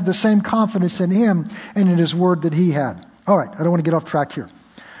should have had the same confidence in him and in his word that he had. All right, I don't want to get off track here.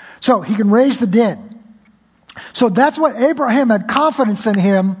 So he can raise the dead. So that's what Abraham had confidence in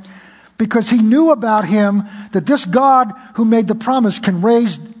him because he knew about him that this God who made the promise can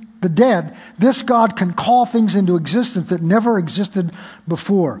raise the dead. This God can call things into existence that never existed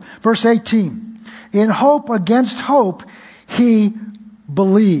before. Verse 18. In hope against hope, he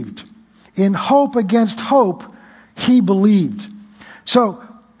believed. In hope against hope, he believed. So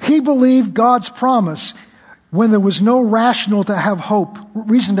he believed God's promise when there was no reason to have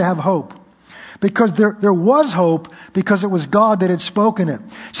hope. Because there was hope because it was God that had spoken it.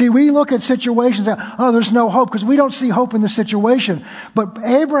 See, we look at situations that, there's no hope because we don't see hope in the situation. But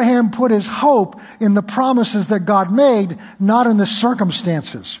Abraham put his hope in the promises that God made, not in the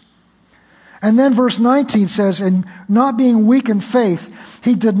circumstances. And then verse 19 says, and not being weak in faith,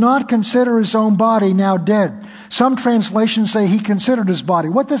 he did not consider his own body now dead. Some translations say he considered his body.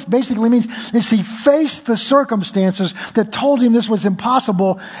 What this basically means is he faced the circumstances that told him this was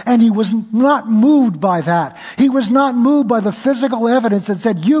impossible, and he was not moved by that. He was not moved by the physical evidence that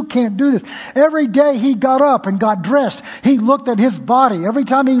said, you can't do this. Every day he got up and got dressed, he looked at his body. Every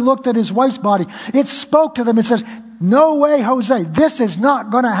time he looked at his wife's body, it spoke to them and says, no way, Jose, this is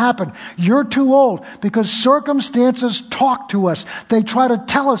not going to happen. You're too old, because circumstances talk to us. They try to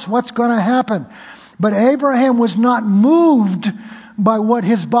tell us what's going to happen. But Abraham was not moved by what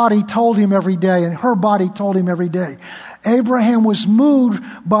his body told him every day and her body told him every day. Abraham was moved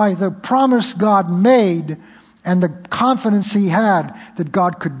by the promise God made and the confidence he had that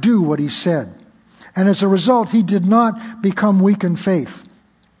God could do what he said. And as a result, he did not become weak in faith,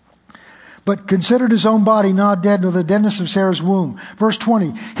 but considered his own body not dead nor the deadness of Sarah's womb. Verse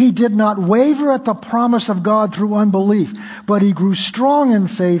 20, he did not waver at the promise of God through unbelief, but he grew strong in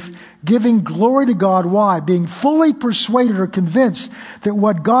faith, giving glory to God. Why? Being fully persuaded or convinced that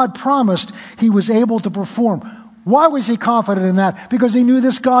what God promised, he was able to perform. Why was he confident in that? Because he knew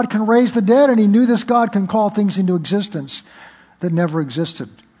this God can raise the dead, and he knew this God can call things into existence that never existed.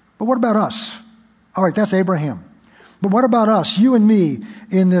 But what about us? All right, that's Abraham. But what about us, you and me,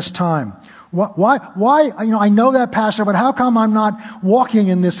 in this time? Why? I know that, Pastor, but how come I'm not walking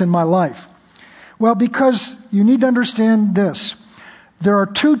in this in my life? Well, because you need to understand this. There are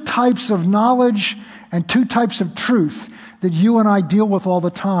two types of knowledge and two types of truth that you and I deal with all the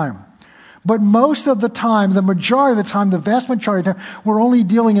time. But most of the time, the majority of the time, the vast majority of the time, we're only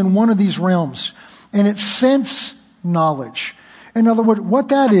dealing in one of these realms. And it's sense knowledge. In other words, what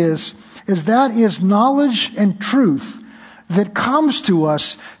that is knowledge and truth that comes to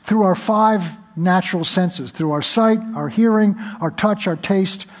us through our five natural senses, through our sight, our hearing, our touch, our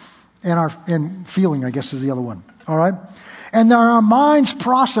taste, and feeling, I guess is the other one. All right? And then our minds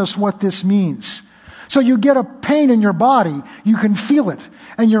process what this means. So you get a pain in your body, you can feel it,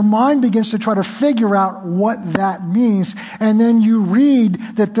 and your mind begins to try to figure out what that means. And then you read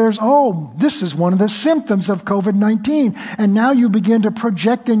that this is one of the symptoms of COVID-19. And now you begin to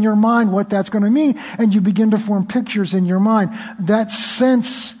project in your mind what that's going to mean, and you begin to form pictures in your mind. That's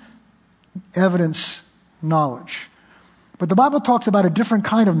sense, evidence, knowledge. But the Bible talks about a different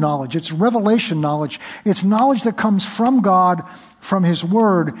kind of knowledge. It's revelation knowledge. It's knowledge that comes from God, from His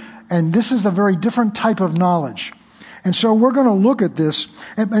Word, and this is a very different type of knowledge. And so we're going to look at this,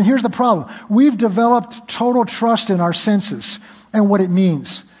 and here's the problem. We've developed total trust in our senses and what it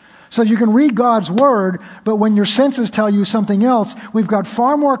means. So you can read God's Word, but when your senses tell you something else, we've got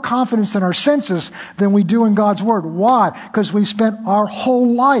far more confidence in our senses than we do in God's Word. Why? Because we've spent our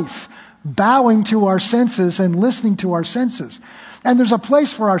whole life bowing to our senses and listening to our senses. And there's a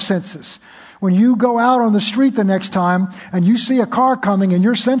place for our senses. When you go out on the street the next time and you see a car coming and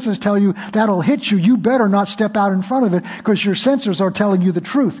your senses tell you that'll hit you, you better not step out in front of it because your sensors are telling you the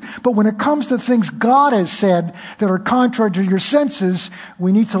truth. But when it comes to things God has said that are contrary to your senses,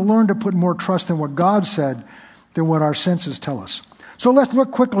 we need to learn to put more trust in what God said than what our senses tell us. So let's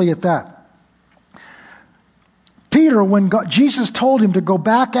look quickly at that. Peter, when Jesus told him to go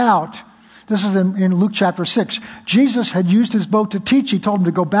back out, this is in Luke chapter 6. Jesus had used his boat to teach. He told him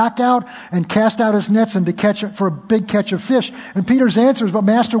to go back out and cast out his nets and to catch it for a big catch of fish. And Peter's answer is, but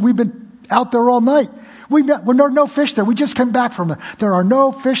Master, we've been out there all night. There are no fish there. We just came back from it. There are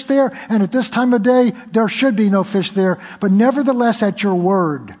no fish there. And at this time of day, there should be no fish there. But nevertheless, at your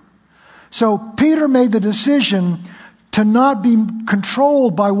word. So Peter made the decision to not be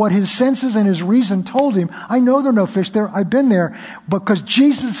controlled by what his senses and his reason told him. I know there are no fish there. I've been there. Because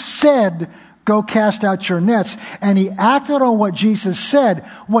Jesus said, go cast out your nets. And he acted on what Jesus said.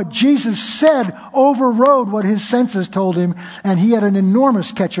 What Jesus said overrode what his senses told him. And he had an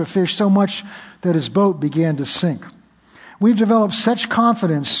enormous catch of fish, so much that his boat began to sink. We've developed such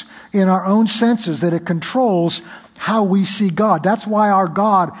confidence in our own senses that it controls how we see God. That's why our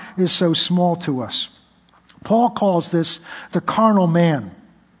God is so small to us. Paul calls this the carnal man.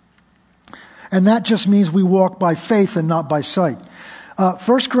 And that just means we walk by faith and not by sight. 1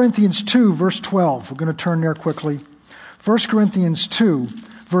 Corinthians 2, verse 12. We're going to turn there quickly. 1 Corinthians 2,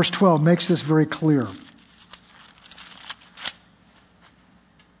 verse 12 makes this very clear.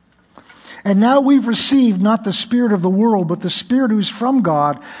 And now we've received not the spirit of the world, but the Spirit who's from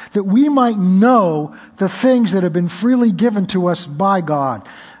God, that we might know the things that have been freely given to us by God.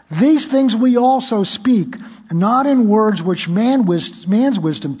 These things we also speak, not in words which man's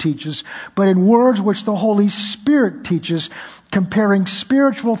wisdom teaches, but in words which the Holy Spirit teaches, comparing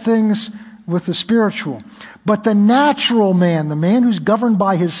spiritual things with the spiritual. But the natural man, the man who's governed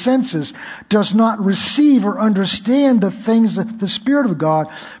by his senses, does not receive or understand the things of the Spirit of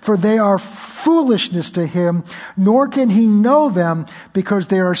God, for they are foolishness to him, nor can he know them because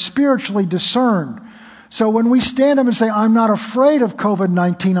they are spiritually discerned. So when we stand up and say, I'm not afraid of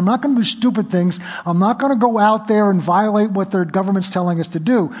COVID-19, I'm not going to do stupid things, I'm not going to go out there and violate what their government's telling us to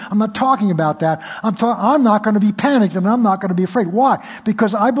do. I'm not talking about that. I'm not going to be panicked and I'm not going to be afraid. Why?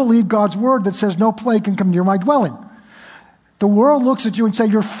 Because I believe God's word that says no plague can come near my dwelling. The world looks at you and say,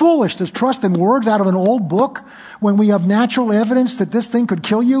 you're foolish to trust in words out of an old book when we have natural evidence that this thing could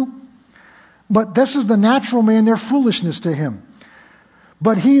kill you. But this is the natural man, they're foolishness to him.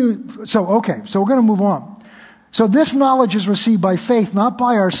 So we're going to move on. So this knowledge is received by faith, not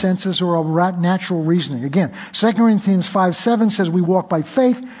by our senses or our natural reasoning. Again, 2 Corinthians 5:7 says we walk by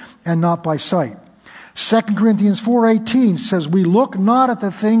faith and not by sight. 2 Corinthians 4:18 says we look not at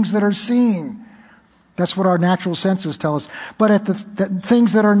the things that are seen. That's what our natural senses tell us. But at the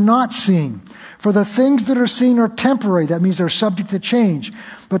things that are not seen. For the things that are seen are temporary. That means they're subject to change.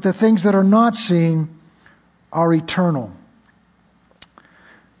 But the things that are not seen are eternal.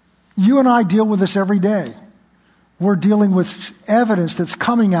 You and I deal with this every day. We're dealing with evidence that's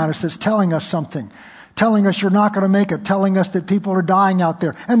coming at us that's telling us something. Telling us you're not going to make it. Telling us that people are dying out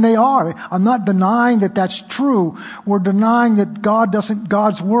there. And they are. I'm not denying that that's true. We're denying that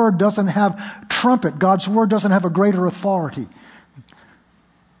God's word doesn't have trumpet. God's word doesn't have a greater authority.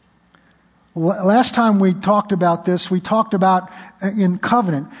 Last time we talked about this, we talked about in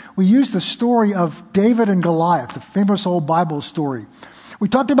covenant, we used the story of David and Goliath, the famous old Bible story. We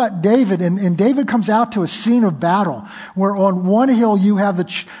talked about David, and David comes out to a scene of battle where on one hill you have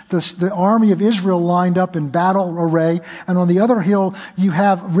the army of Israel lined up in battle array, and on the other hill you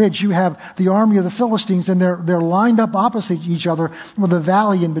have the army of the Philistines, and they're lined up opposite each other with a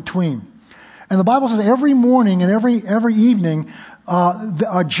valley in between. And the Bible says every morning and every evening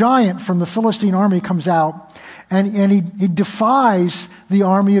a giant from the Philistine army comes out, and he defies the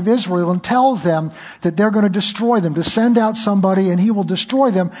army of Israel and tells them that they're going to destroy them, to send out somebody and he will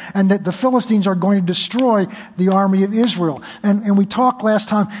destroy them, and that the Philistines are going to destroy the army of Israel. And we talked last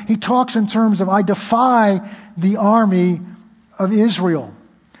time, he talks in terms of, I defy the army of Israel.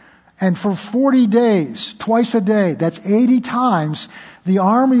 And for 40 days, twice a day, that's 80 times, the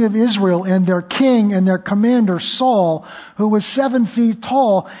army of Israel and their king and their commander Saul, who was 7 feet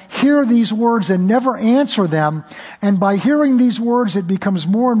tall, hear these words and never answer them. And by hearing these words, it becomes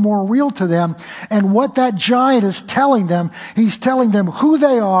more and more real to them. And what that giant is telling them, he's telling them who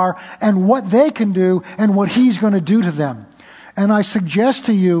they are and what they can do and what he's going to do to them. And I suggest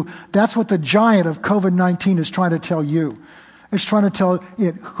to you, that's what the giant of COVID-19 is trying to tell you. It's trying to tell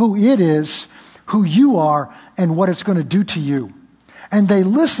it who it is, who you are, and what it's going to do to you. And they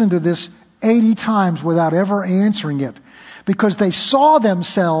listened to this 80 times without ever answering it, because they saw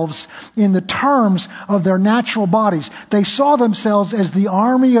themselves in the terms of their natural bodies. They saw themselves as the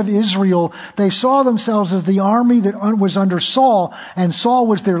army of Israel. They saw themselves as the army that was under Saul, and Saul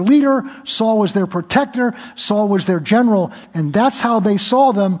was their leader, Saul was their protector, Saul was their general, and that's how they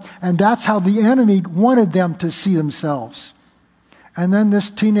saw them, and that's how the enemy wanted them to see themselves. And then this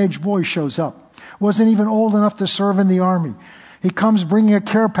teenage boy shows up. Wasn't even old enough to serve in the army. He comes bringing a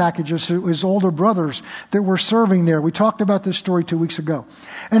care package to his older brothers that were serving there. We talked about this story 2 weeks ago.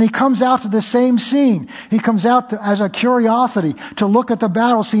 And he comes out to the same scene. He comes out as a curiosity to look at the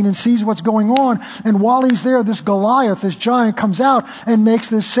battle scene and sees what's going on. And while he's there, this Goliath, this giant, comes out and makes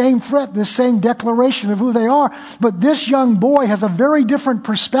this same threat, this same declaration of who they are. But this young boy has a very different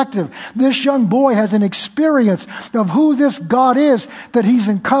perspective. This young boy has an experience of who this God is that he's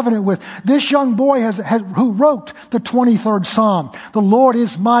in covenant with. This young boy who wrote the 23rd Psalm. The Lord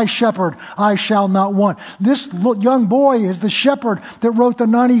is my shepherd, I shall not want. This young boy is the shepherd that wrote the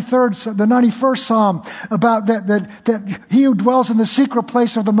 91st Psalm about that he who dwells in the secret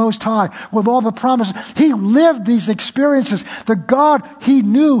place of the Most High with all the promises. He lived these experiences. The God he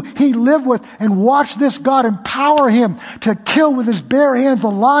knew, he lived with, and watched this God empower him to kill with his bare hands a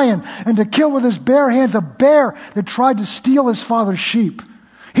lion and to kill with his bare hands a bear that tried to steal his father's sheep.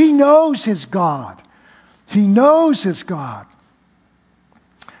 He knows his God. He knows his God.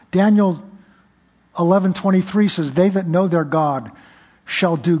 Daniel 11:23 says, they that know their God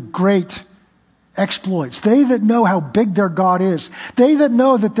shall do great exploits. They that know how big their God is, they that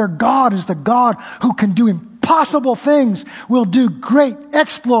know that their God is the God who can do impossible things, will do great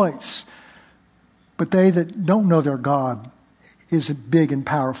exploits. But they that don't know their God is big and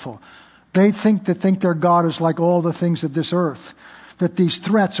powerful. They think their God is like all the things of this earth, that these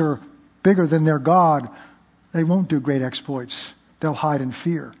threats are bigger than their God. They won't do great exploits. They'll hide in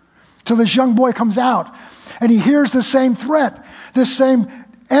fear. So this young boy comes out and he hears the same threat, this same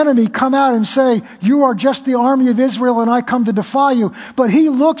enemy come out and say, you are just the army of Israel and I come to defy you. But he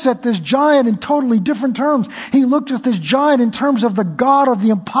looks at this giant in totally different terms. He looked at this giant in terms of the God of the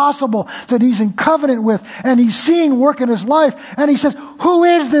impossible that he's in covenant with and he's seeing work in his life. And he says, who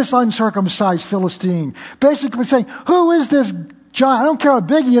is this uncircumcised Philistine? Basically saying, who is this giant? I don't care how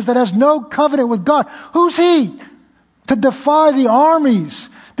big he is that has no covenant with God. Who's he to defy the armies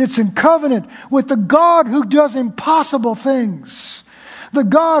that's in covenant with the God who does impossible things? The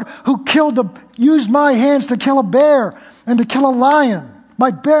God who used my hands to kill a bear and to kill a lion,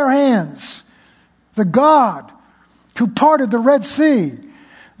 my bare hands. The God who parted the Red Sea.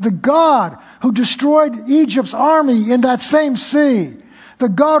 The God who destroyed Egypt's army in that same sea. The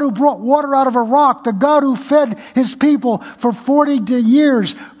God who brought water out of a rock. The God who fed his people for 40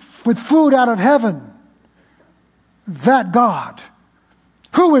 years with food out of heaven. That God.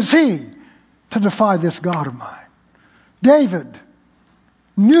 Who is he to defy this God of mine? David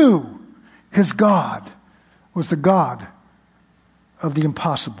knew his God was the God of the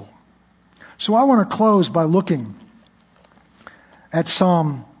impossible. So I want to close by looking at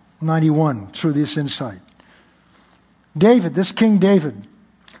Psalm 91 through this insight. David, this King David,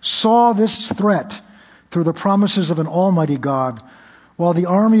 saw this threat through the promises of an almighty God, while the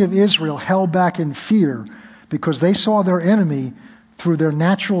army of Israel held back in fear because they saw their enemy through their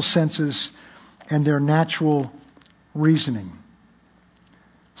natural senses and their natural reasoning.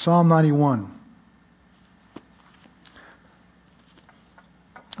 Psalm 91,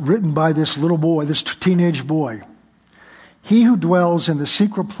 written by this little boy, this teenage boy. He who dwells in the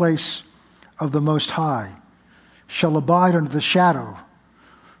secret place of the Most High shall abide under the shadow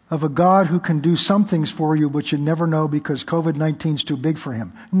of a God who can do some things for you, but you never know because COVID-19 is too big for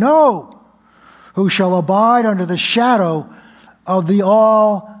him. No! Who shall abide under the shadow of the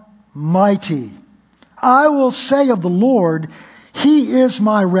Almighty. I will say of the Lord, He is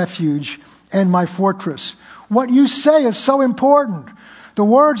my refuge and my fortress. What you say is so important. The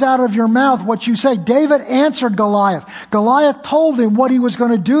words out of your mouth, what you say. David answered Goliath. Goliath told him what he was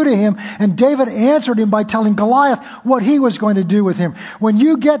going to do to him, and David answered him by telling Goliath what he was going to do with him. When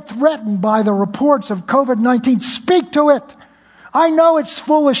you get threatened by the reports of COVID-19, speak to it. I know it's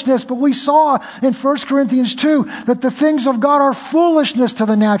foolishness, but we saw in 1 Corinthians 2 that the things of God are foolishness to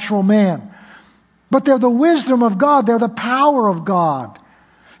the natural man. But they're the wisdom of God. They're the power of God.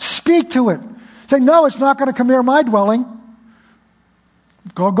 Speak to it. Say, no, it's not going to come near my dwelling.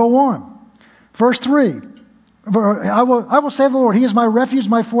 Go on. Verse 3. I will say to the Lord, He is my refuge,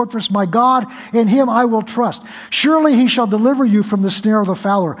 my fortress, my God. In Him I will trust. Surely He shall deliver you from the snare of the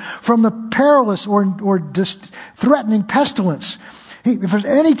fowler, from the perilous or threatening pestilence. If there's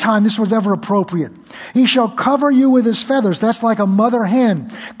any time this was ever appropriate, He shall cover you with His feathers. That's like a mother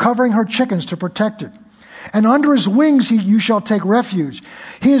hen covering her chickens to protect it. And under His wings you shall take refuge.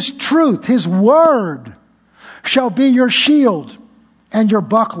 His truth, His word, shall be your shield and your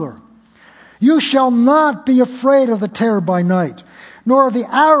buckler. You shall not be afraid of the terror by night, nor of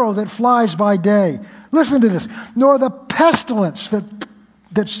the arrow that flies by day. Listen to this. Nor the pestilence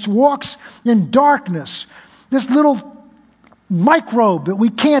that walks in darkness. This little microbe that we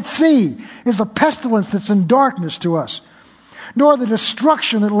can't see is a pestilence that's in darkness to us. Nor the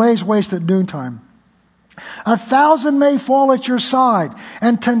destruction that lays waste at noontime. 1,000 may fall at your side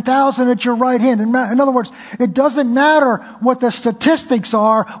and 10,000 at your right hand. In other words, it doesn't matter what the statistics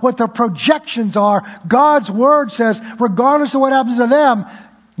are, what the projections are. God's word says, regardless of what happens to them,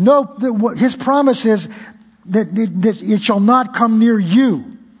 His promise is that it shall not come near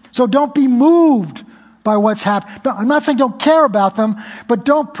you. So don't be moved by what's happened. I'm not saying don't care about them, but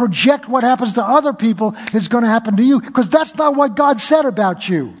don't project what happens to other people is going to happen to you, because that's not what God said about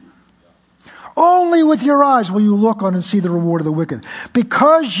you. Only with your eyes will you look on and see the reward of the wicked.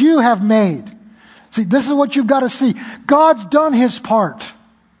 Because you have made. See, this is what you've got to see. God's done His part.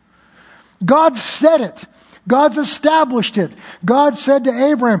 God said it. God's established it. God said to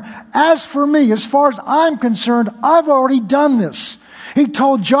Abraham, as for me, as far as I'm concerned, I've already done this. He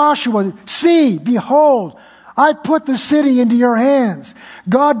told Joshua, see, behold, I put the city into your hands.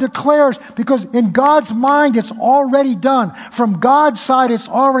 God declares, because in God's mind it's already done. From God's side it's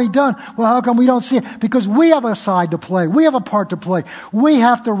already done. Well, how come we don't see it? Because we have a side to play. We have a part to play. We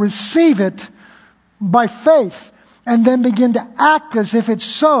have to receive it by faith and then begin to act as if it's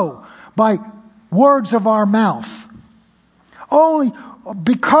so by words of our mouth. Only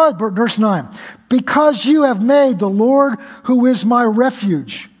because, verse 9, because you have made the Lord who is my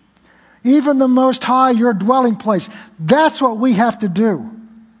refuge, even the Most High, your dwelling place. That's what we have to do.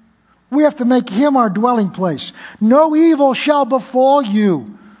 We have to make Him our dwelling place. No evil shall befall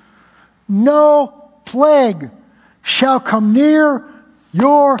you. no plague shall come near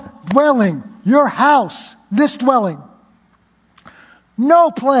your dwelling, your house, this dwelling. No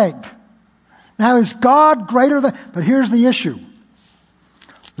plague. Now, is God greater than... But here's the issue.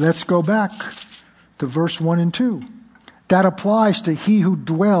 Let's go back to verse 1 and 2. That applies to he who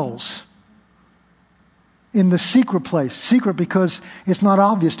dwells in the secret place. Secret because it's not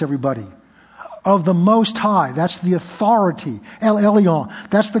obvious to everybody. Of the Most High. That's the authority. El Elyon.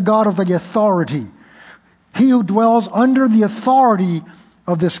 That's the God of the authority. He who dwells under the authority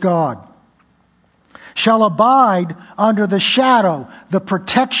of this God shall abide under the shadow, the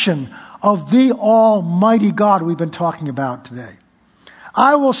protection of the Almighty God we've been talking about today.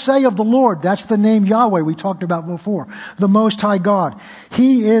 I will say of the Lord, that's the name Yahweh we talked about before, the Most High God.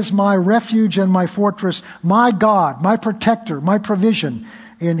 He is my refuge and my fortress, my God, my protector, my provision.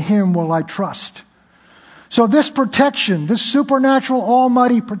 In Him will I trust. So this protection, this supernatural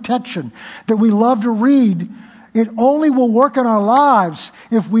almighty protection that we love to read, it only will work in our lives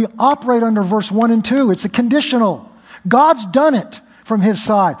if we operate under verse 1 and 2. It's a conditional. God's done it from His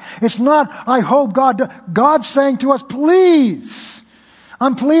side. It's not, I hope God's saying to us, please,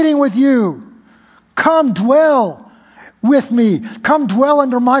 I'm pleading with you. Come dwell with me. Come dwell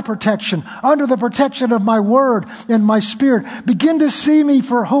under my protection, under the protection of my word and my spirit. Begin to see me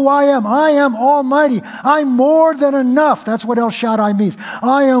for who I am. I am almighty. I'm more than enough. That's what El Shaddai means.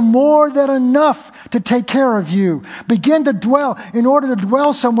 I am more than enough to take care of you. Begin to dwell. In order to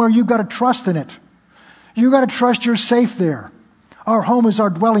dwell somewhere, you've got to trust in it. You've got to trust you're safe there. Our home is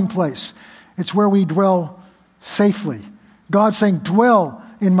our dwelling place. It's where we dwell safely. God's saying, dwell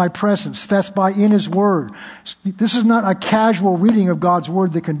in my presence. That's by in His Word. This is not a casual reading of God's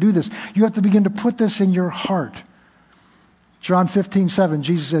Word that can do this. You have to begin to put this in your heart. John 15:7,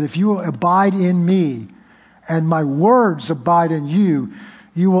 Jesus said, if you abide in me and my words abide in you,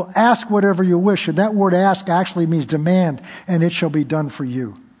 you will ask whatever you wish. And that word ask actually means demand, and it shall be done for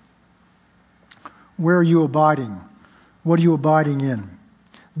you. Where are you abiding? What are you abiding in?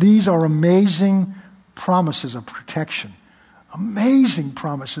 These are amazing promises of protection. Amazing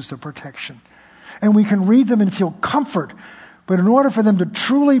promises of protection. And we can read them and feel comfort. But in order for them to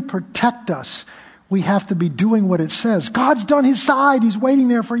truly protect us, we have to be doing what it says. God's done His side. He's waiting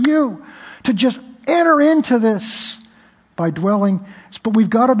there for you to just enter into this by dwelling. But we've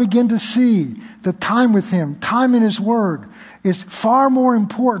got to begin to see that time with Him, time in His Word, is far more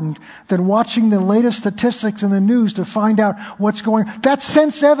important than watching the latest statistics in the news to find out what's going on. That's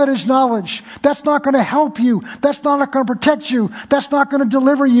sense evidence knowledge. That's not going to help you. That's not going to protect you. That's not going to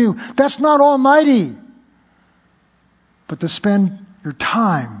deliver you. That's not almighty. But to spend your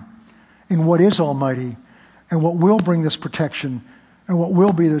time in what is almighty and what will bring this protection and what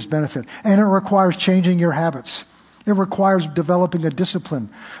will be this benefit. And it requires changing your habits. It requires developing a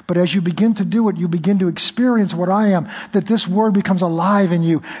discipline. But as you begin to do it, you begin to experience what I am, that this word becomes alive in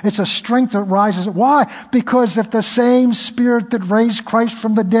you. It's a strength that rises. Why? Because if the same Spirit that raised Christ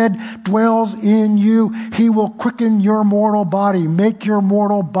from the dead dwells in you, He will quicken your mortal body, make your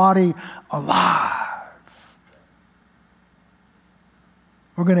mortal body alive.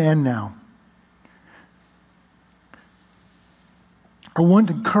 We're going to end now. I want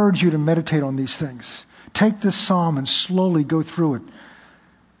to encourage you to meditate on these things. Take this psalm and slowly go through it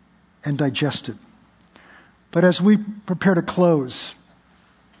and digest it. But as we prepare to close,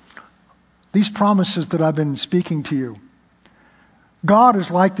 these promises that I've been speaking to you, God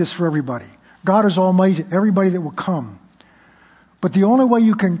is like this for everybody. God is almighty to everybody that will come. But the only way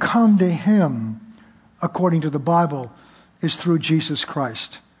you can come to Him, according to the Bible, is through Jesus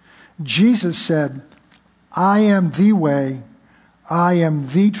Christ. Jesus said, I am the way, I am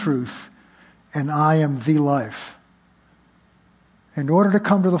the truth, and I am the life. In order to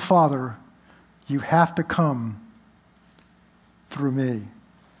come to the Father, you have to come through me.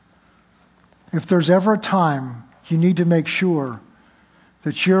 If there's ever a time you need to make sure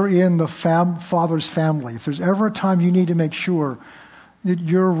that you're in the Father's family, if there's ever a time you need to make sure that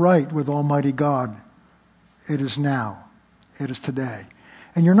you're right with Almighty God, it is now. It is today.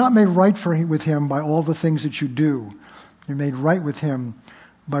 And you're not made right with Him by all the things that you do. You're made right with Him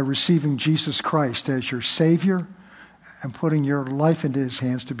by receiving Jesus Christ as your Savior and putting your life into His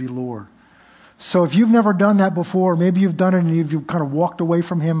hands to be Lord. So if you've never done that before, maybe you've done it and you've kind of walked away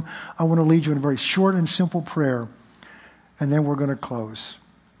from Him, I want to lead you in a very short and simple prayer, and then we're going to close.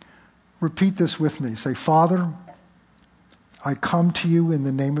 Repeat this with me. Say, Father, I come to you in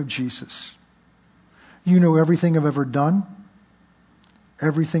the name of Jesus. You know everything I've ever done,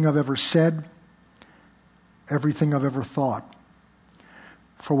 everything I've ever said, everything I've ever thought.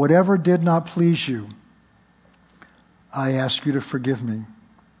 For whatever did not please you, I ask you to forgive me.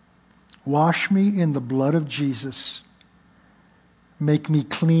 Wash me in the blood of Jesus. Make me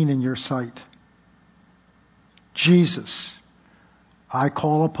clean in your sight. Jesus, I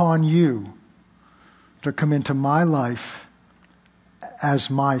call upon you to come into my life as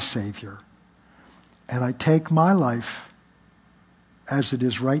my Savior. And I take my life as it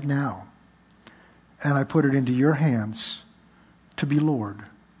is right now, and I put it into your hands to be Lord.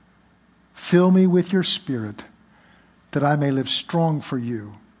 Fill me with your Spirit that I may live strong for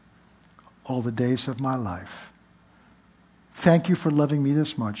you all the days of my life. Thank you for loving me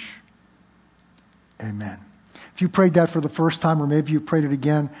this much. Amen. If you prayed that for the first time, or maybe you prayed it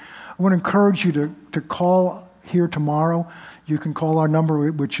again, I want to encourage you to call here tomorrow. You can call our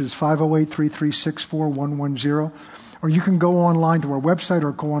number, which is 508-336-4110. Or you can go online to our website,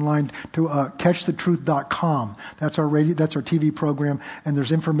 or go online to catchthetruth.com. That's our TV program, and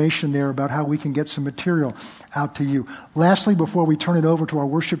there's information there about how we can get some material out to you. Lastly, before we turn it over to our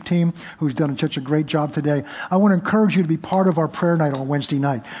worship team, who's done such a great job today, I want to encourage you to be part of our prayer night on Wednesday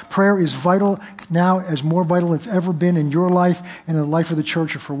night. Prayer is vital now, as more vital as it's ever been in your life and in the life of the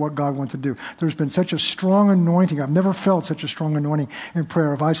church, for what God wants to do. There's been such a strong anointing. I've never felt such a strong anointing in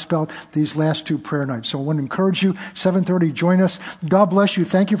prayer as I've felt these last two prayer nights. So I want to encourage you, 7:30, join us. God bless you.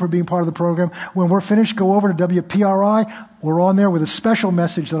 Thank you for being part of the program. When we're finished, go over to WPRI. We're on there with a special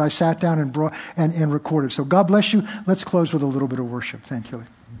message that I sat down and brought and recorded. So God bless you. Let's close with a little bit of worship. Thank you.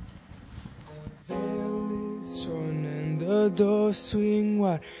 The veil is torn and the door swing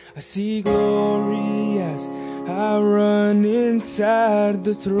wide. I see glory as I run inside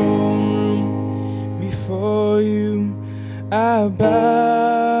the throne room. Before you I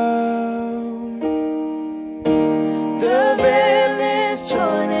bow. The veil is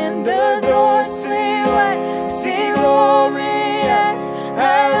torn and the door swing wide. I see glory as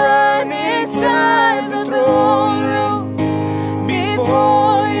I run inside the throne room.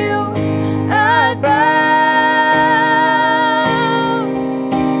 Before you I bow.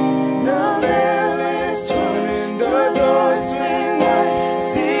 The veil is torn and the door swing wide. I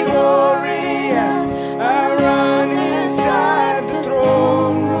see glory as I run inside the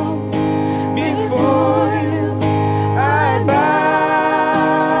throne room. Before you I bow.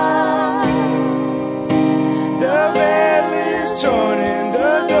 The veil is torn and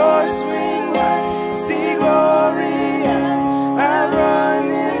the door swing wide. I see glory as I run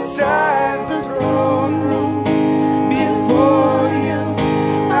inside the throne room. Before you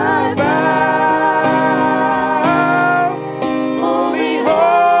I bow. Holy,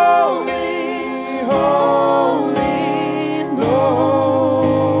 holy, holy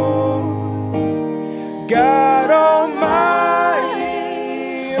Lord, God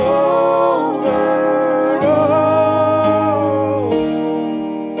Almighty over all.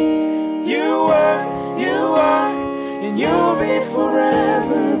 You are, and you'll be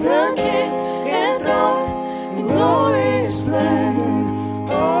forever the King enthroned in glorious splendor.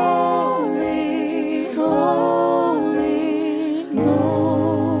 Holy, holy Lord.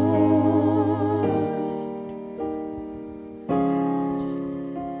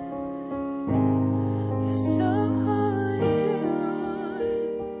 You're so holy, Lord.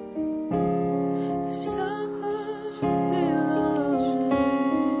 You're so holy, Lord.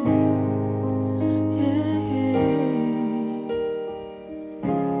 Yeah.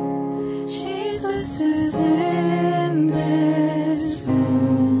 Jesus is in this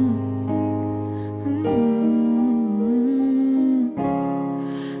room.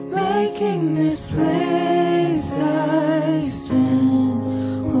 Making this place I stand.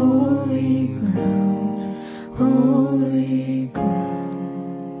 Holy ground, holy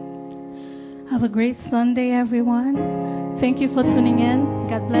ground. Have a great Sunday, everyone. Thank you for tuning in.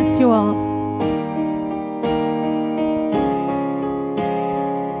 God bless you all.